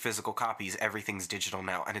rid of your physical copies. Everything's digital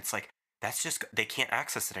now. And it's like, that's just, they can't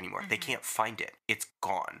access it anymore. They can't find it. It's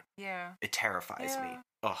gone. Yeah. It terrifies me.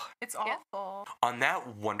 Ugh. It's awful. On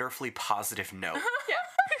that wonderfully positive note,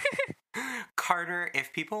 Carter,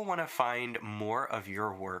 if people want to find more of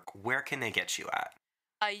your work, where can they get you at?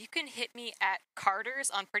 You can hit me at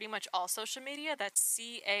Carters on pretty much all social media. That's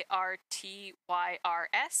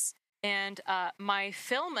CARTYRS. And my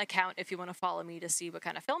film account, if you want to follow me to see what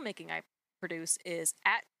kind of filmmaking I produce, is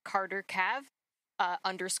at CarterCav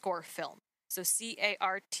 _ film. So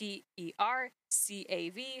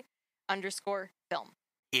CARTERCAV_film.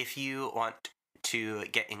 If you want to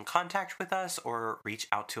get in contact with us or reach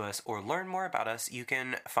out to us or learn more about us, you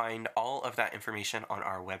can find all of that information on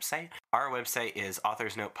our website. Our website is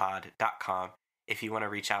authorsnotepod.com. If you want to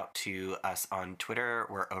reach out to us on Twitter,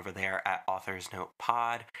 we're over there at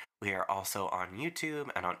authorsnotepod. We are also on YouTube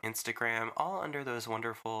and on Instagram, all under those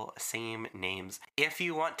wonderful same names. If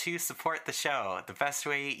you want to support the show, the best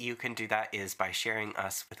way you can do that is by sharing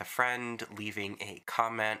us with a friend, leaving a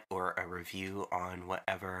comment or a review on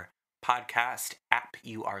whatever podcast app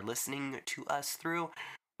you are listening to us through.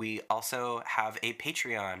 We also have a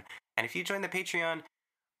Patreon, and if you join the Patreon,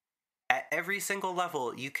 at every single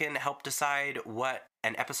level, you can help decide what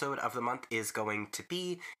an episode of the month is going to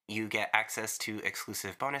be. You get access to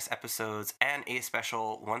exclusive bonus episodes and a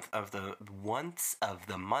special once of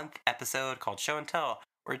the month episode called Show and Tell,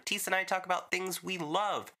 where Teese and I talk about things we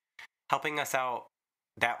love. Helping us out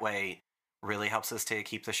that way really helps us to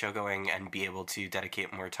keep the show going and be able to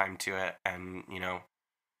dedicate more time to it and,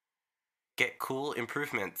 get cool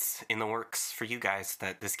improvements in the works for you guys,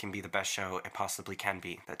 that this can be the best show it possibly can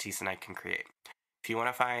be, that Teese and I can create. If you want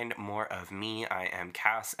to find more of me, I am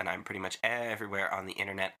Cas, and I'm pretty much everywhere on the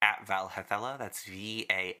internet at Valhethella. That's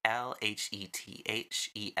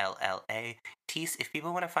VALHETHELLA. Teese, if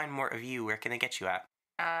people want to find more of you, where can they get you at?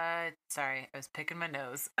 Sorry, I was picking my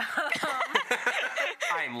nose.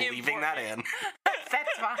 I'm leaving that in.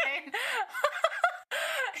 That's fine.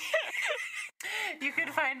 You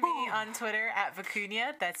can find me on Twitter at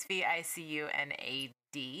Vicuña. That's VICUNAD.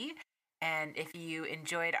 And if you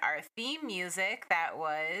enjoyed our theme music, that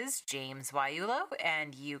was James Yaiullo,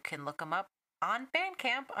 and you can look him up on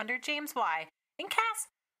Bandcamp under James Y. And Cass,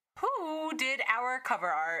 Who did our cover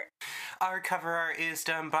art? Our cover art is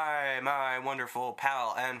done by my wonderful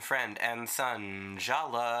pal and friend and son,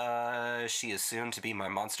 Jala. She is soon to be my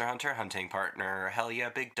Monster Hunter hunting partner. Hell yeah,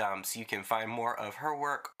 big dumps. You can find more of her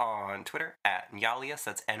work on Twitter at Nyaliest.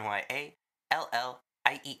 That's Nyalliest.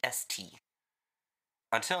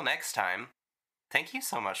 Until next time, thank you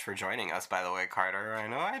so much for joining us, by the way, Carter. I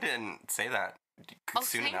know I didn't say that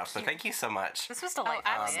soon enough, but thank you so much. This was delightful.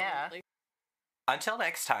 Absolutely. Until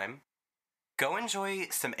next time, go enjoy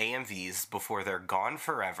some AMVs before they're gone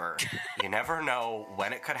forever. You never know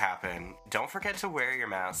when it could happen. Don't forget to wear your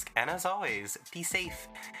mask. And as always, be safe.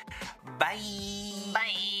 Bye.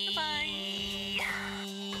 Bye. Bye.